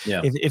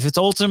 If it's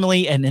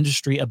ultimately an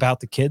industry about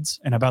the kids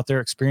and about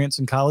their experience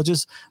in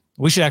colleges,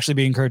 we should actually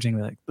be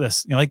encouraging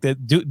this.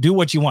 Do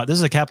what you want. This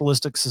is a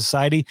capitalistic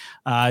society.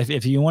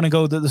 If you want to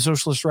go the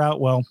socialist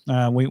route, well,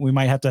 we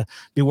might have to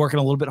be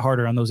working a little bit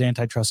harder on those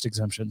antitrust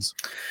exemptions.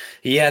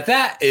 Yeah,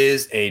 that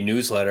is a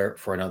newsletter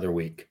for another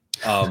week.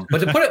 But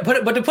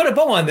to put a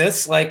bow on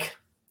this, like,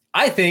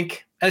 I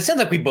think, and it sounds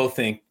like we both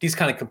think, these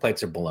kind of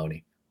complaints are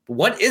baloney. But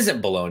what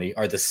isn't baloney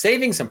are the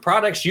savings and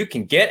products you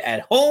can get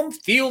at Home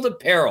Field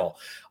Apparel,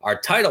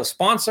 our title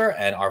sponsor,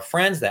 and our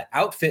friends that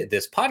outfit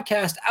this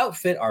podcast,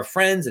 outfit our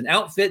friends, and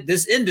outfit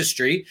this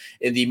industry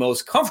in the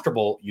most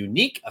comfortable,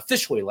 unique,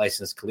 officially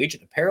licensed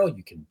collegiate apparel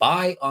you can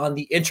buy on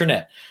the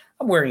internet.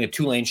 I'm wearing a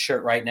Tulane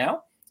shirt right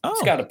now. Oh.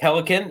 It's got a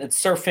pelican.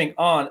 It's surfing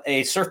on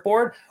a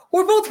surfboard.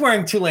 We're both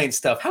wearing Tulane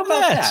stuff. How about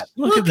that?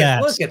 Look at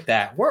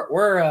that.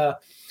 We're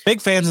big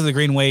fans of the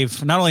Green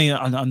Wave, not only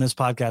on this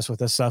podcast with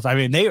this stuff.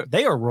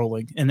 They are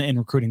rolling in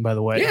recruiting, by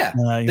the way. Yeah,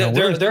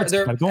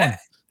 they're going.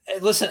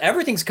 Listen,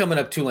 everything's coming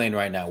up Tulane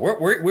right now.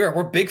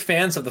 We're big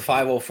fans of the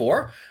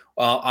 504.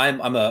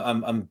 I'm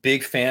a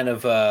big fan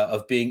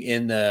of being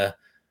in the,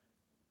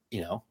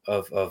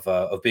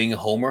 of being a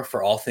homer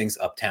for all things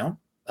Uptown.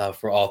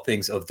 For all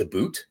things of the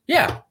boot.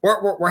 Yeah,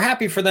 we're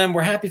happy for them.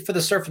 We're happy for the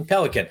surfing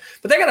pelican.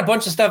 But they got a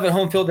bunch of stuff at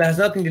Home Field that has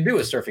nothing to do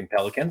with surfing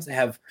pelicans. They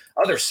have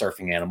other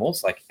surfing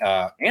animals like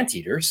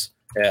anteaters,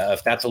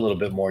 if that's a little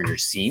bit more your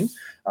scene.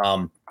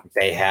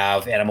 They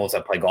have animals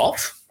that play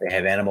golf. They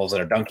have animals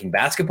that are dunking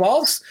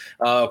basketballs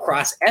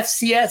across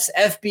FCS,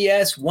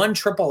 FBS, 1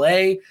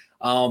 AAA.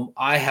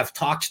 I have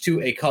talked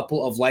to a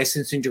couple of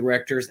licensing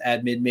directors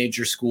at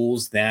mid-major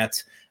schools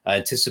that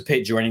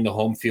anticipate joining the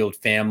Home Field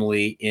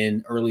family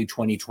in early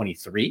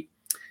 2023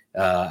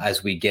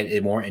 as we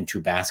get more into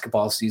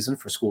basketball season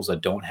for schools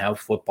that don't have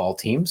football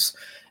teams.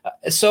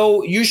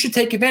 So you should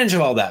take advantage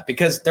of all that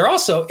because they're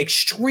also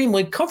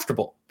extremely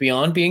comfortable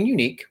beyond being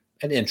unique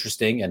and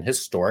interesting and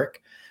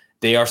historic.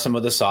 They are some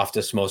of the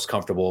softest, most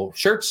comfortable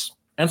shirts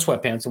and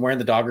sweatpants. I'm wearing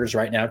the Doggers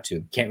right now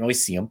too. Can't really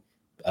see them,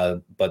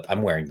 but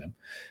I'm wearing them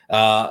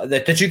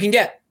that you can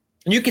get.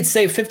 And you can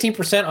save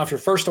 15% off your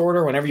first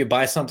order whenever you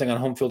buy something on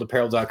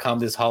homefieldapparel.com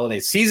this holiday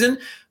season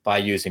by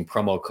using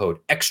promo code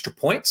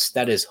EXTRAPOINTS.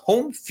 That is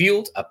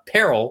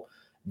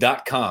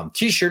homefieldapparel.com.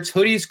 T-shirts,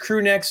 hoodies,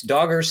 crew necks,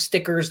 Doggers,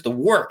 stickers, the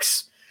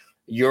works.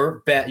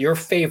 Your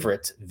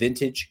favorite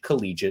vintage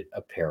collegiate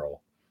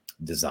apparel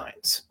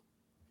designs.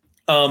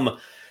 One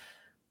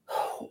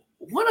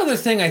other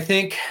thing I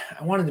think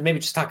I wanted to maybe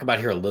just talk about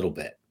here a little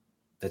bit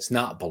that's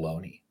not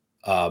baloney.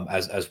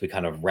 As we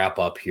kind of wrap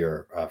up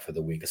here for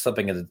the week. It's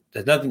something that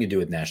has nothing to do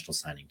with National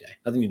Signing Day,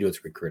 nothing to do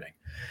with recruiting.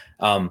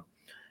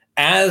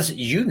 As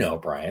you know,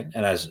 Brian,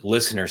 and as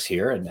listeners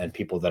here and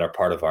people that are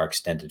part of our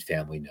extended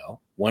family know,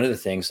 one of the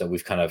things that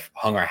we've kind of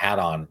hung our hat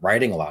on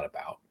writing a lot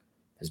about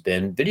has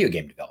been video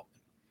game development.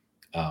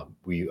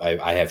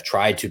 I have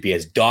tried to be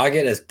as dogged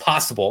as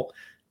possible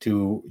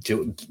to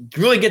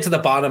really get to the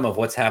bottom of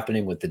what's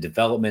happening with the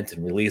development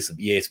and release of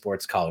EA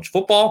Sports College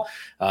Football.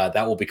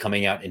 That will be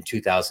coming out in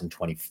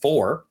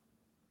 2024.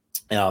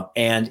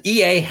 And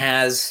EA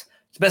has,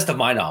 to the best of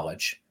my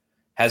knowledge,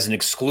 has an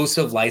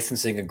exclusive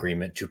licensing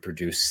agreement to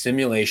produce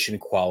simulation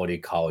quality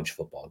college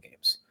football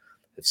games.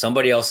 If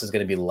somebody else is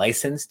going to be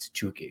licensed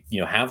to,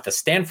 have the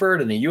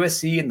Stanford and the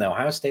USC and the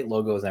Ohio State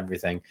logos and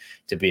everything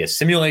to be a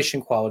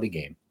simulation quality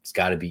game, it's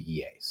got to be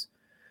EA's.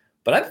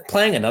 But I've been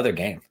playing another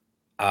game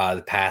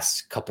the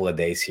past couple of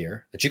days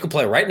here that you can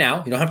play right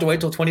now. You don't have to wait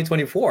till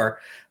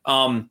 2024.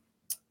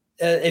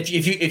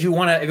 If you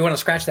want to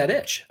scratch that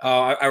itch,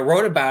 I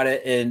wrote about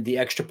it in the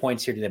Extra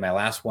Points here today, my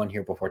last one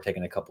here before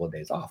taking a couple of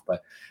days off.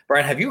 But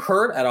Brian, have you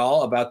heard at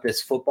all about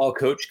this Football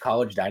Coach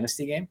College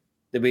Dynasty game?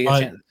 Did we?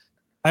 I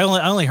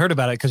only heard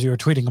about it because you were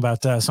tweeting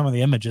about some of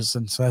the images,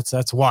 and so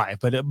that's why.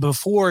 But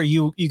before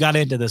you got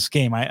into this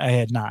game, I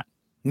had not.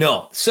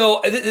 No. So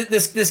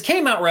this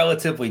came out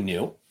relatively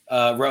new.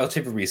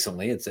 Relatively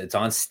recently. It's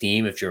on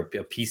Steam if you're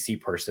a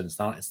PC person. It's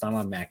not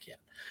on Mac yet.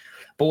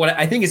 But what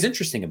I think is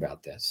interesting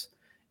about this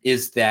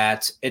is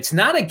that it's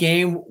not a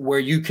game where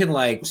you can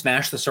like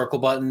smash the circle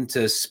button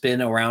to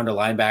spin around a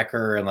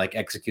linebacker and like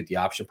execute the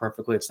option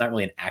perfectly. It's not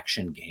really an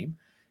action game.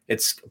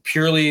 It's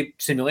purely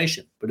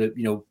simulation. But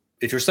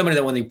if you're somebody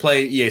that when you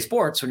play EA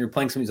Sports, when you're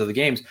playing some of these other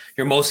games,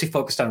 you're mostly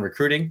focused on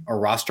recruiting or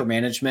roster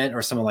management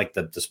or some of like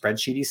the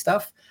spreadsheety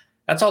stuff.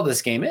 That's all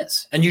this game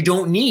is. And you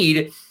don't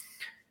need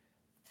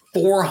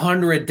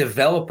 400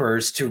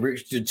 developers to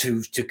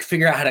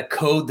figure out how to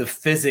code the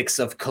physics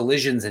of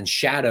collisions and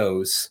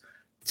shadows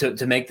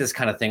to make this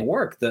kind of thing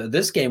work.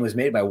 This game was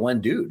made by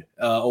one dude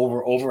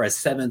over a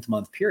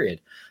 7-month period.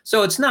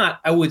 So it's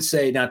not, I would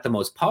say, not the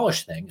most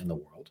polished thing in the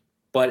world.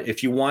 But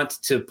if you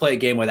want to play a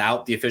game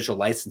without the official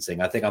licensing,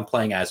 I think I'm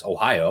playing as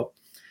Ohio.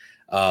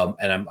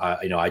 And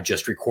I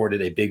just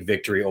recorded a big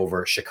victory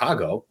over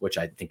Chicago, which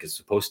I think is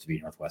supposed to be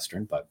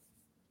Northwestern, but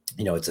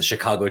it's a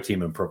Chicago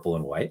team in purple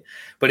and white.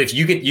 But if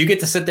you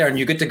get to sit there and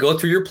you get to go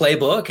through your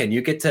playbook and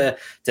you get to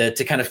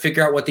kind of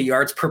figure out what the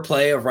yards per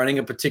play of running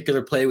a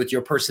particular play with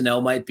your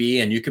personnel might be,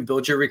 and you can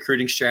build your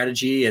recruiting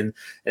strategy, and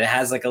it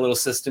has like a little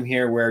system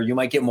here where you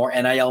might get more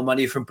NIL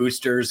money from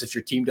boosters if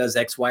your team does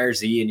X, Y, or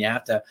Z, and you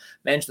have to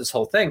manage this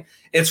whole thing.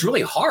 It's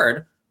really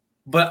hard,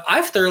 but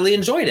I've thoroughly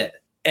enjoyed it.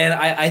 And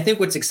I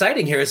think what's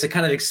exciting here is it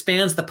kind of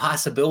expands the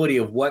possibility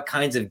of what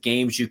kinds of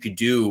games you could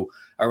do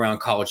around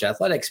college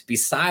athletics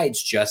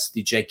besides just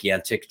the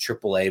gigantic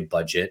AAA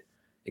budget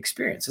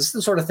experience. This is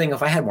the sort of thing,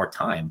 if I had more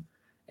time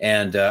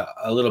and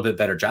a little bit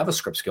better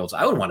JavaScript skills,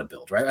 I would want to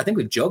build, right? I think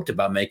we've joked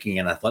about making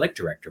an athletic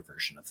director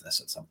version of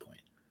this at some point.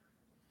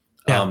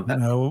 Yeah,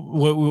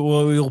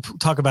 we'll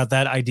talk about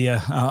that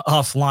idea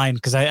offline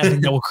because I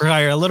think that will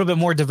require a little bit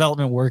more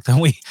development work than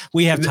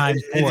we have time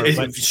for.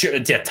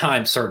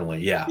 Time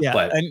certainly, yeah.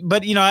 But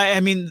I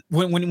mean,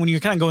 when you're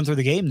kind of going through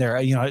the game there,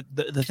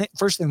 the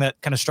first thing that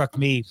kind of struck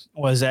me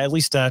was at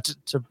least to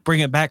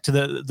bring it back to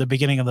the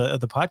beginning of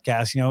the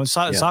podcast.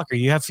 Soccer.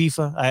 You have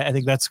FIFA. I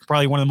think that's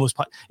probably one of the most,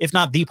 if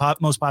not the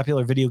most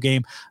popular video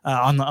game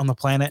on the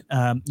planet.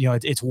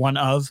 It's one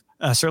of.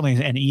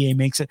 Certainly, and EA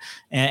makes it,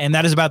 and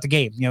that is about the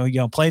game.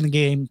 Playing the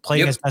game,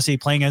 playing as Messi,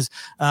 playing as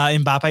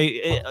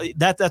Mbappe.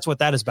 That's what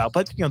that is about.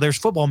 But there's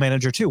Football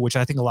Manager too, which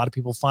I think a lot of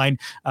people find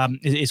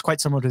is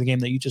quite similar to the game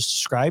that you just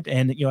described,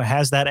 and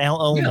has that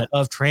element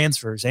of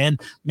transfers and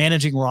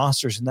managing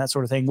rosters and that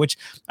sort of thing, which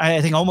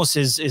I think almost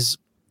is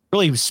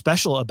really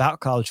special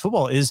about college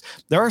football is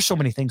there are so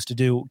many things to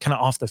do kind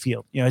of off the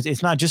field.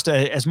 It's not just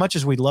as much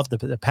as we love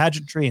the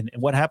pageantry and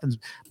what happens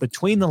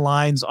between the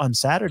lines on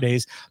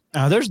Saturdays.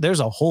 There's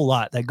a whole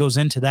lot that goes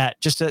into that,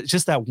 just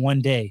that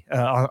one day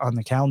on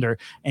the calendar,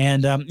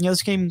 and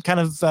this game kind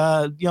of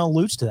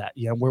alludes to that,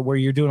 where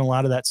you're doing a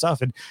lot of that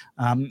stuff, and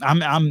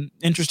I'm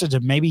interested to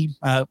maybe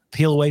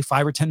peel away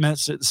 5 or 10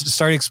 minutes to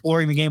start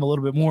exploring the game a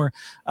little bit more,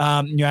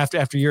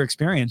 after your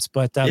experience.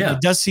 But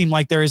it does seem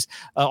like there is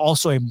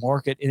also a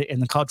market in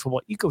the college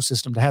football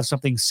ecosystem to have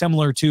something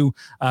similar to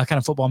kind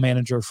of Football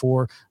Manager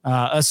for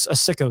us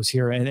sickos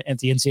here at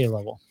the NCAA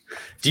level.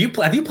 Do you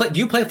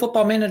play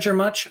Football Manager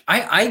much?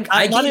 I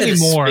not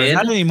anymore.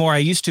 Not anymore. I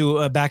used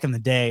to back in the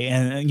day,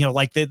 and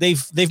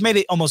they've made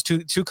it almost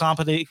too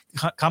complicated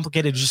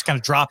to just kind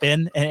of drop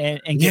in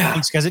and get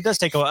things, because it does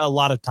take a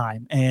lot of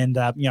time. And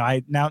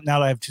I now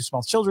that I have 2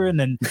 small children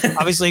and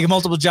obviously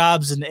multiple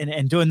jobs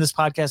and doing this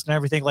podcast and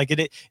everything, like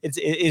it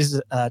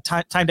is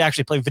time to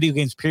actually play video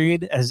games.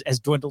 Period has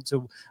dwindled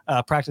to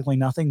practically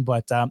nothing.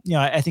 But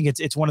I think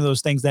it's one of those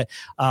things that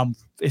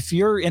if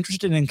you're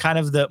interested in kind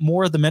of the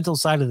more of the mental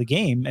side of the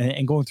game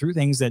and going through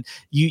things, that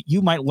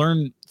you might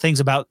learn things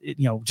about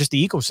just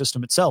the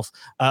ecosystem itself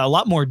a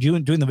lot more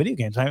doing the video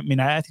games. I mean,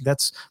 I think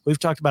we've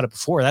talked about it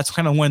before. That's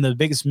kind of one of the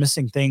biggest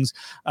missing things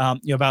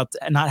about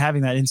not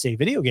having that in-state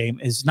video game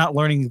is not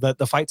learning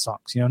the fight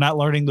songs, not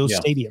learning those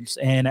stadiums.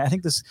 And I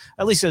think this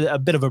at least a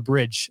bit of a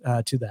bridge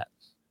to that.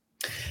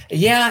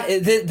 Yeah,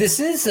 this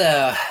is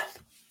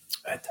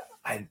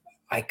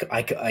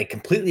I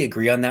completely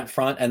agree on that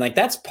front. And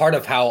that's part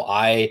of how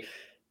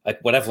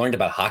what I've learned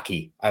about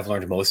hockey. I've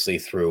learned mostly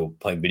through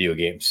playing video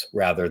games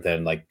rather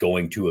than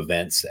going to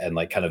events and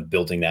kind of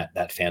building that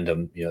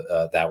fandom,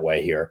 that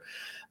way here.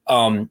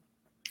 I'm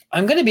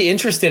going to be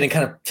interested in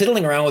kind of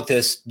fiddling around with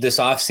this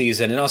off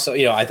season. And also,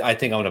 I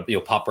think I'm going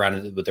to, pop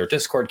around with their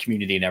Discord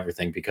community and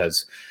everything,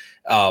 because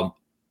the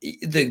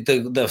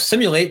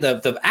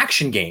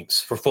action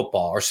games for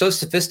football are so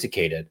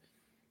sophisticated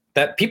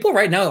that people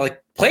right now,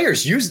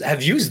 players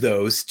have used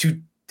those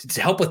to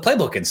help with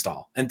playbook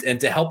install and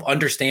to help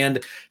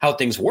understand how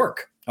things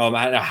work,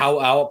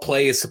 how a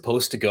play is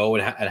supposed to go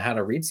and how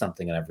to read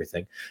something and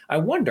everything. I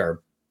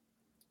wonder,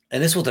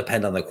 and this will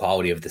depend on the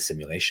quality of the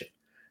simulation,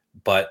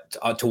 but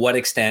to what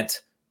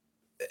extent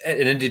an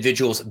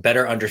individual's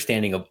better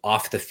understanding of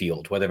off the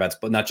field, whether that's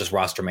not just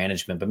roster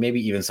management, but maybe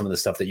even some of the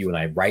stuff that you and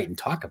I write and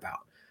talk about,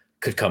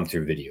 could come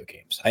through video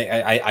games.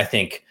 I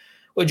think.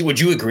 Would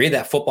you agree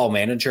that Football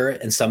Manager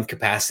in some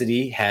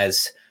capacity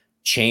has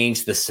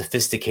changed the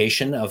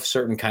sophistication of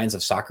certain kinds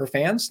of soccer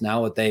fans?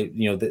 Now that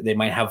they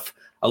might have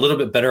a little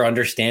bit better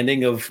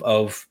understanding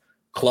of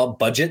club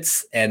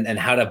budgets and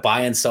how to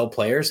buy and sell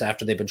players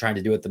after they've been trying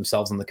to do it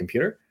themselves on the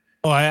computer?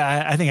 Oh,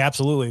 I think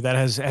absolutely that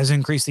has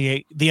increased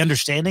the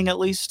understanding, at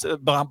least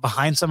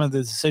behind some of the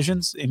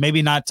decisions. And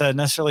maybe not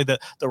necessarily the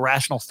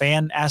rational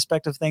fan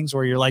aspect of things,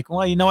 where you're like,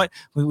 well, you know what,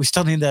 we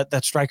still need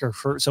that striker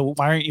so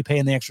why aren't you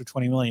paying the extra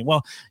 $20 million?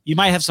 Well, you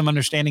might have some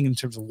understanding in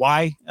terms of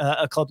why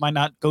a club might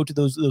not go to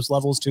those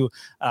levels to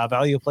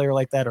value a player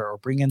like that or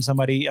bring in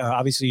somebody.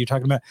 Obviously, you're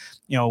talking about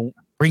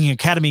bringing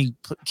academy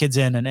kids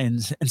in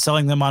and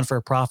selling them on for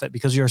a profit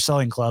because you're a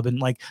selling club,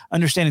 and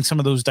understanding some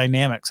of those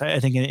dynamics. I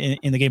think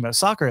in the game of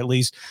soccer, at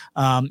least,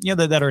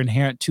 that are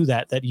inherent to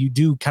that you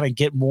do kind of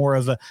get more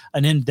of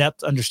an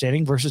in-depth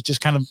understanding versus just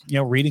kind of,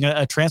 reading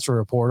a transfer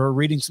report or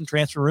reading some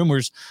transfer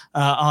rumors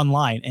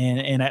online,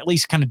 and at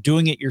least kind of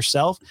doing it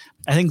yourself.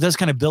 I think does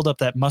kind of build up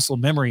that muscle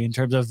memory in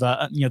terms of,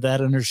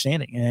 that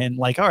understanding and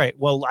all right,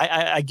 well,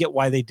 I get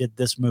why they did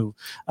this move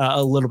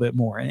a little bit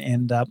more.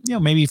 And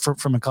maybe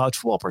from a college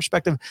football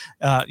perspective,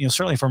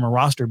 certainly from a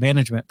roster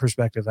management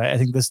perspective, I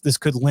think this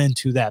could lend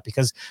to that,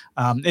 because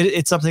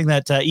it's something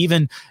that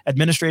even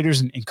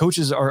administrators and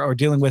coaches are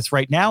dealing with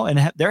right now,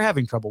 and they're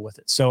having trouble with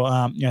it. So,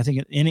 I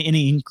think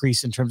any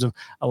increase in terms of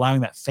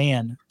allowing that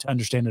fan to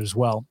understand it as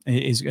well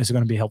is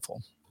going to be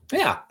helpful.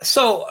 Yeah.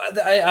 So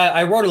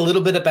I wrote a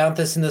little bit about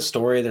this in the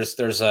story.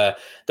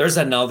 There's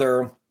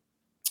another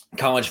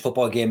college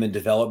football game in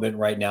development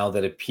right now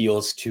that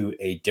appeals to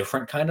a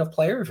different kind of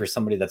player. If you're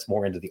somebody that's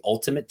more into the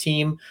ultimate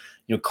team,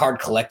 card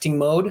collecting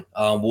mode,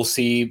 we'll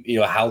see,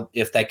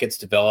 if that gets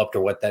developed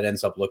or what that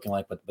ends up looking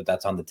like, but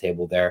that's on the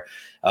table there.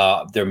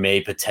 There may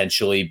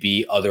potentially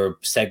be other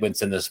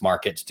segments in this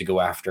market to go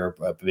after.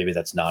 Maybe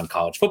that's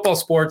non-college football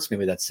sports.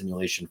 Maybe that's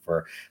simulation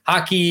for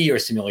hockey or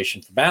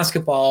simulation for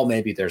basketball.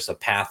 Maybe there's a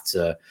path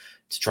to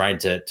trying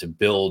to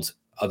build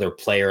other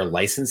player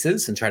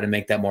licenses and try to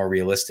make that more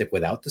realistic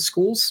without the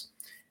schools.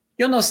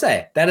 You'll know,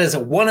 say that is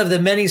one of the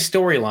many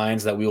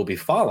storylines that we will be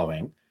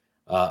following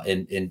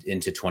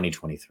into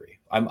 2023.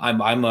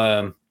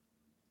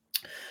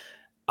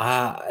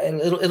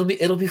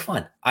 It'll be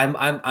fun.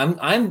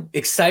 I'm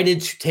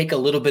excited to take a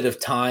little bit of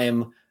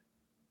time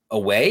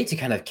away to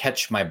kind of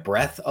catch my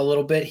breath a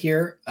little bit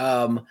here.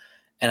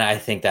 And I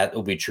think that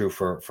will be true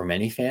for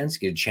many fans.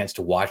 Get a chance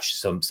to watch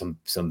some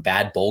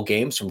bad bowl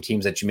games from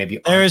teams that you maybe.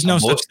 There is no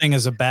such thing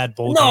as a bad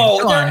bowl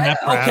game.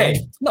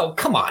 Okay. No,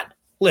 come on.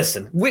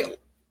 Listen, we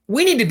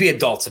need to be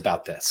adults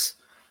about this.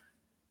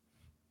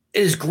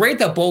 It is great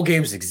that bowl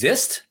games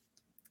exist.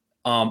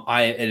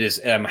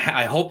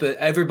 I hope that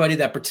everybody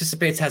that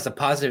participates has a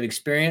positive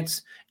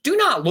experience. do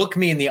not look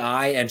me in the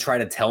eye and try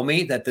to tell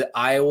me that the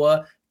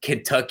Iowa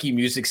Kentucky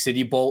Music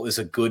City Bowl is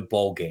a good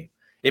bowl game.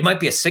 It might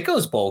be a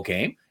sickos bowl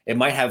game. It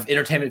might have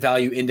entertainment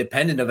value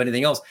independent of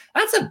anything else.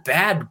 That's a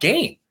bad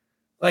game.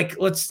 Like,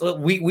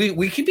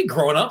 we can be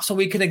growing up so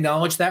we can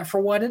acknowledge that for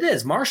what it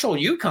is. Marshall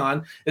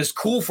UConn is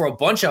cool for a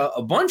bunch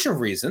of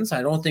reasons.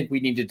 I don't think we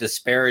need to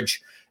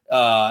disparage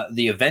the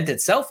event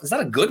itself. Is that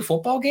a good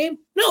football game?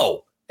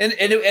 No. And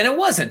it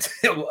wasn't,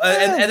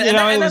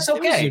 and that's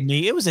okay.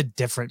 It was a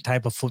different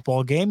type of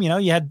football game.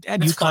 You had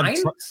UConn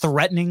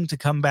threatening to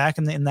come back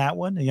in that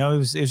one. It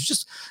was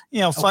just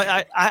fun.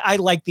 Okay. I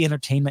like the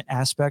entertainment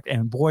aspect,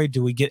 and boy,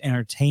 do we get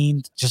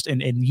entertained just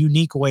in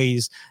unique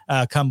ways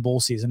come bowl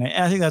season.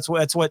 And I think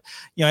that's what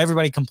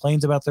everybody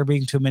complains about there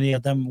being too many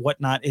of them,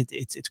 whatnot.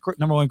 It's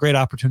number one, great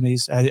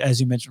opportunities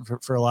as you mentioned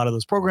for a lot of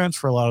those programs,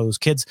 for a lot of those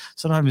kids.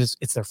 Sometimes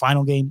it's their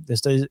final game.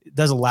 This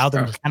does allow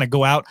them to kind of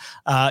go out,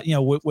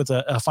 with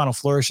a final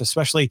flourish,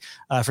 especially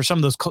for some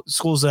of those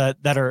schools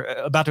that are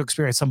about to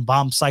experience some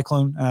bomb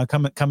cyclone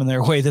coming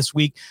their way this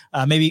week.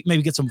 Maybe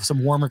get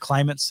some warmer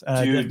climates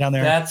down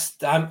there.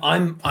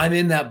 I'm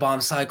in that bomb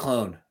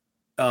cyclone.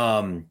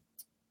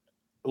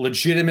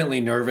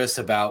 Legitimately nervous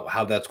about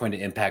how that's going to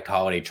impact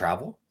holiday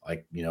travel. I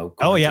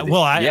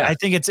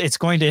think it's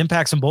going to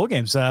impact some bowl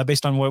games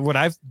based on what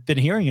I've been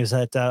hearing is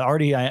that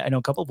already I know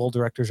a couple of bowl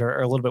directors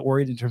are a little bit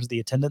worried in terms of the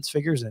attendance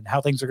figures and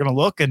how things are going to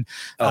look, and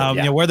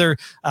whether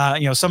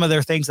some of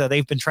their things that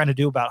they've been trying to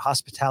do about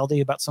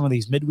hospitality about some of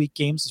these midweek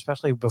games,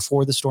 especially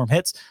before the storm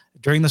hits,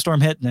 during the storm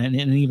hit, and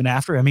even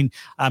after. I mean,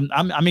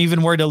 I'm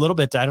even worried a little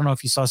bit. I don't know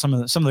if you saw some of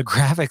the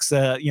graphics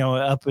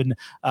up in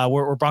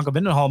where Bronco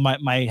Mendenhall,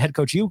 my head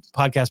coach,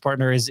 podcast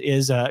partner is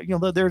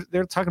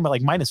they're talking about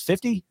like minus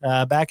 50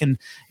 back in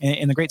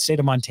the great state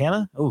of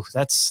Montana. Oh,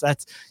 that's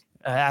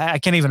I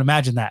can't even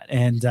imagine that.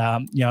 And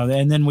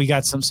and then we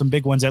got some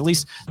big ones. At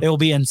least they will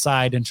be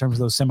inside in terms of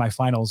those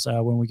semifinals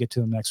when we get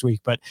to them next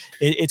week. But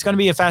it's going to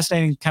be a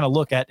fascinating kind of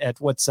look at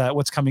what's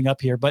coming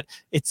up here. But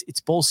it's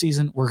bowl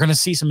season. We're going to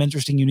see some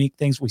interesting, unique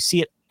things. We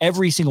see it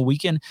every single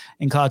weekend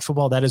in college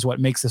football. That is what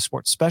makes the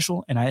sport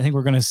special. And I think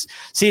we're going to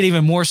see it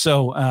even more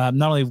so,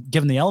 not only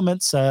given the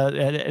elements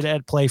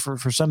at play for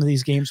some of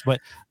these games,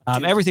 but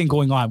everything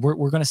going on.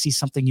 We're going to see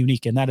something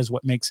unique, and that is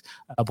what makes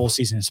a bowl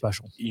season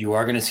special. You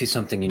are going to see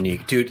something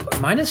unique. Dude,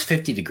 minus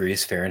 50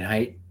 degrees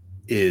Fahrenheit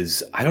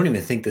I don't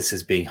even think this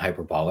is being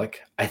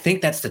hyperbolic. I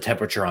think that's the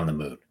temperature on the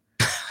moon.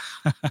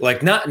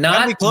 Like not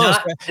close.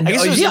 I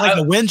guess it was like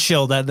a wind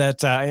chill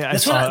that's what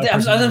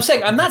I'm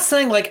saying. I'm not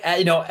saying like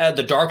at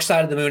the dark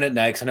side of the moon at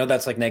night, 'cause I know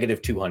that's like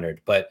negative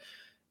 200, but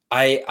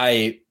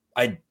I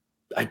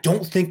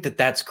don't think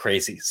that's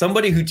crazy.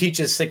 Somebody who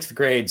teaches 6th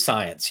grade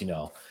science,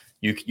 you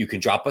can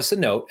drop us a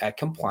note at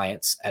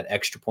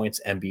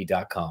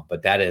compliance@extrapointsmb.com,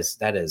 but that is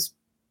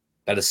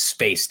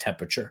space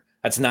temperature.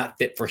 That's not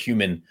fit for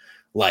human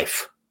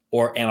life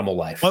or animal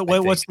life.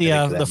 What's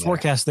the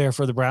forecast there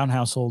for the Brown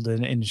household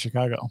in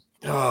Chicago?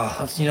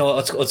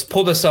 Let's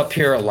pull this up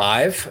here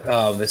live.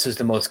 This is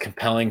the most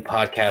compelling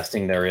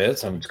podcasting there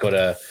is. I'm just going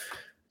to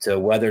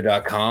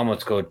weather.com.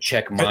 Let's go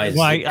check my.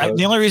 Well,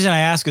 the only reason I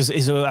ask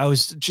is I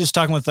was just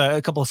talking with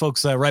a couple of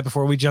folks right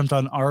before we jumped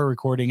on our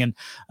recording, and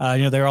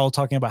they're all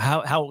talking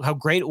about how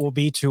great it will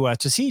be to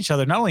see each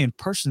other not only in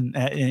person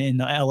in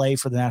LA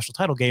for the national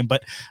title game,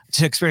 but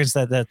to experience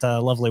that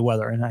lovely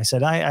weather. And I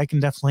said I can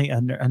definitely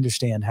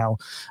understand how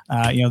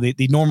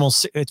the normal,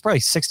 it's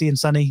probably 60 and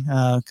sunny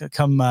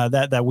come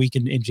that week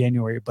in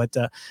January, but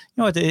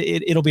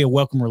it'll be a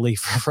welcome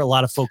relief for a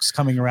lot of folks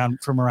coming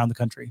from around the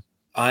country.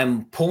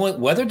 I'm pulling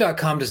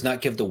weather.com does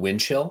not give the wind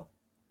chill,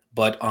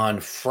 but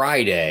on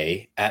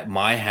Friday at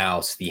my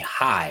house, the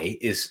high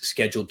is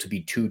scheduled to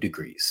be 2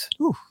 degrees.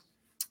 Ooh.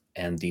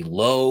 And the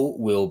low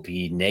will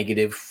be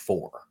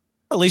 -4.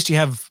 At least you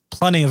have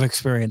plenty of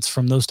experience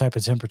from those type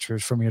of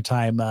temperatures from your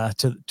time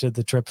to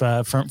the trip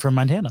from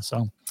Montana.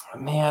 So,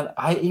 man,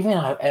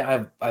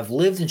 I've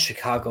lived in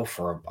Chicago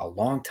for a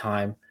long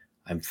time.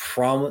 I'm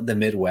from the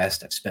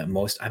Midwest.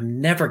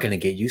 I'm never going to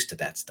get used to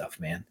that stuff,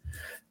 man.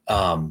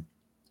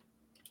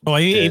 Well,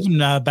 even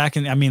back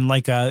in, I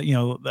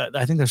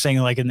think they're saying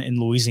like in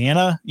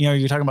Louisiana,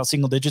 you're talking about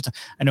single digits.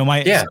 I know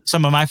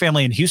some of my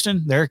family in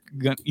Houston, they're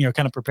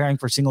kind of preparing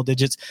for single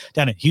digits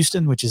down in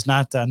Houston, which is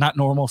not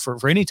normal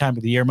for any time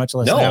of the year, much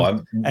less.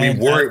 No, I'm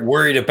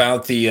worried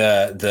about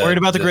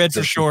the grid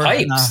for sure.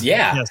 Pipes,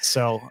 yeah. Yes,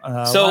 so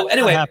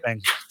anyway,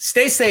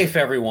 stay safe,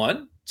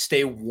 everyone.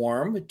 Stay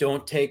warm.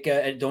 Don't take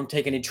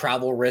any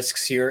travel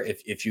risks here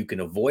if you can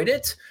avoid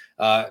it.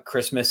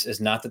 Christmas is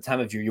not the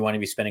time of year you want to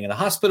be spending in the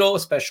hospital,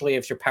 especially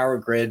if your power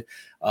grid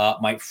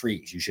might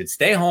freeze. You should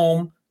stay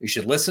home. You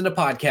should listen to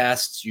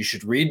podcasts. You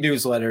should read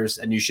newsletters,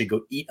 and you should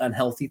go eat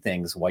unhealthy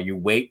things while you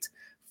wait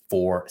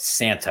for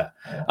Santa.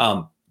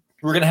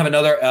 We're going to have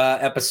another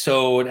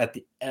episode at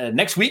the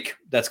next week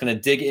that's going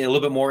to dig in a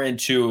little bit more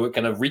into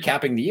kind of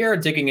recapping the year,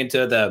 digging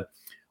into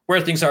where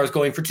things are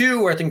going for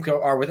 2, where things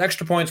are with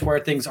Extra Points, where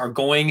things are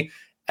going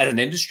as an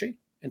industry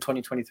in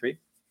 2023.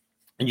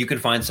 And you can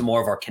find some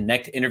more of our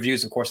Connect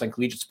interviews, of course, on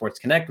Collegiate Sports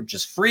Connect, which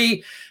is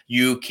free.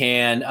 You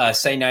can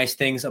say nice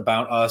things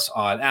about us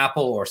on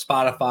Apple or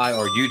Spotify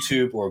or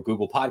YouTube or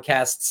Google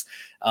Podcasts.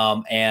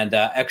 And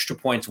Extra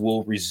Points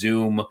will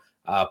resume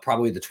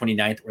probably the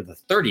 29th or the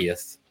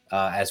 30th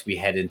as we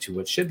head into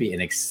what should be an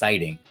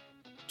exciting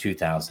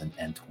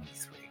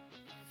 2023.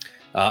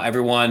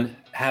 Everyone,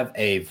 have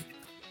a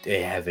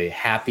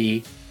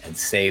happy and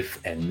safe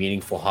and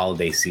meaningful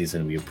holiday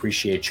season. We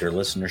appreciate your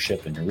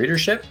listenership and your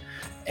readership.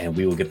 And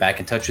we will get back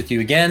in touch with you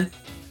again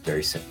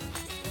very soon.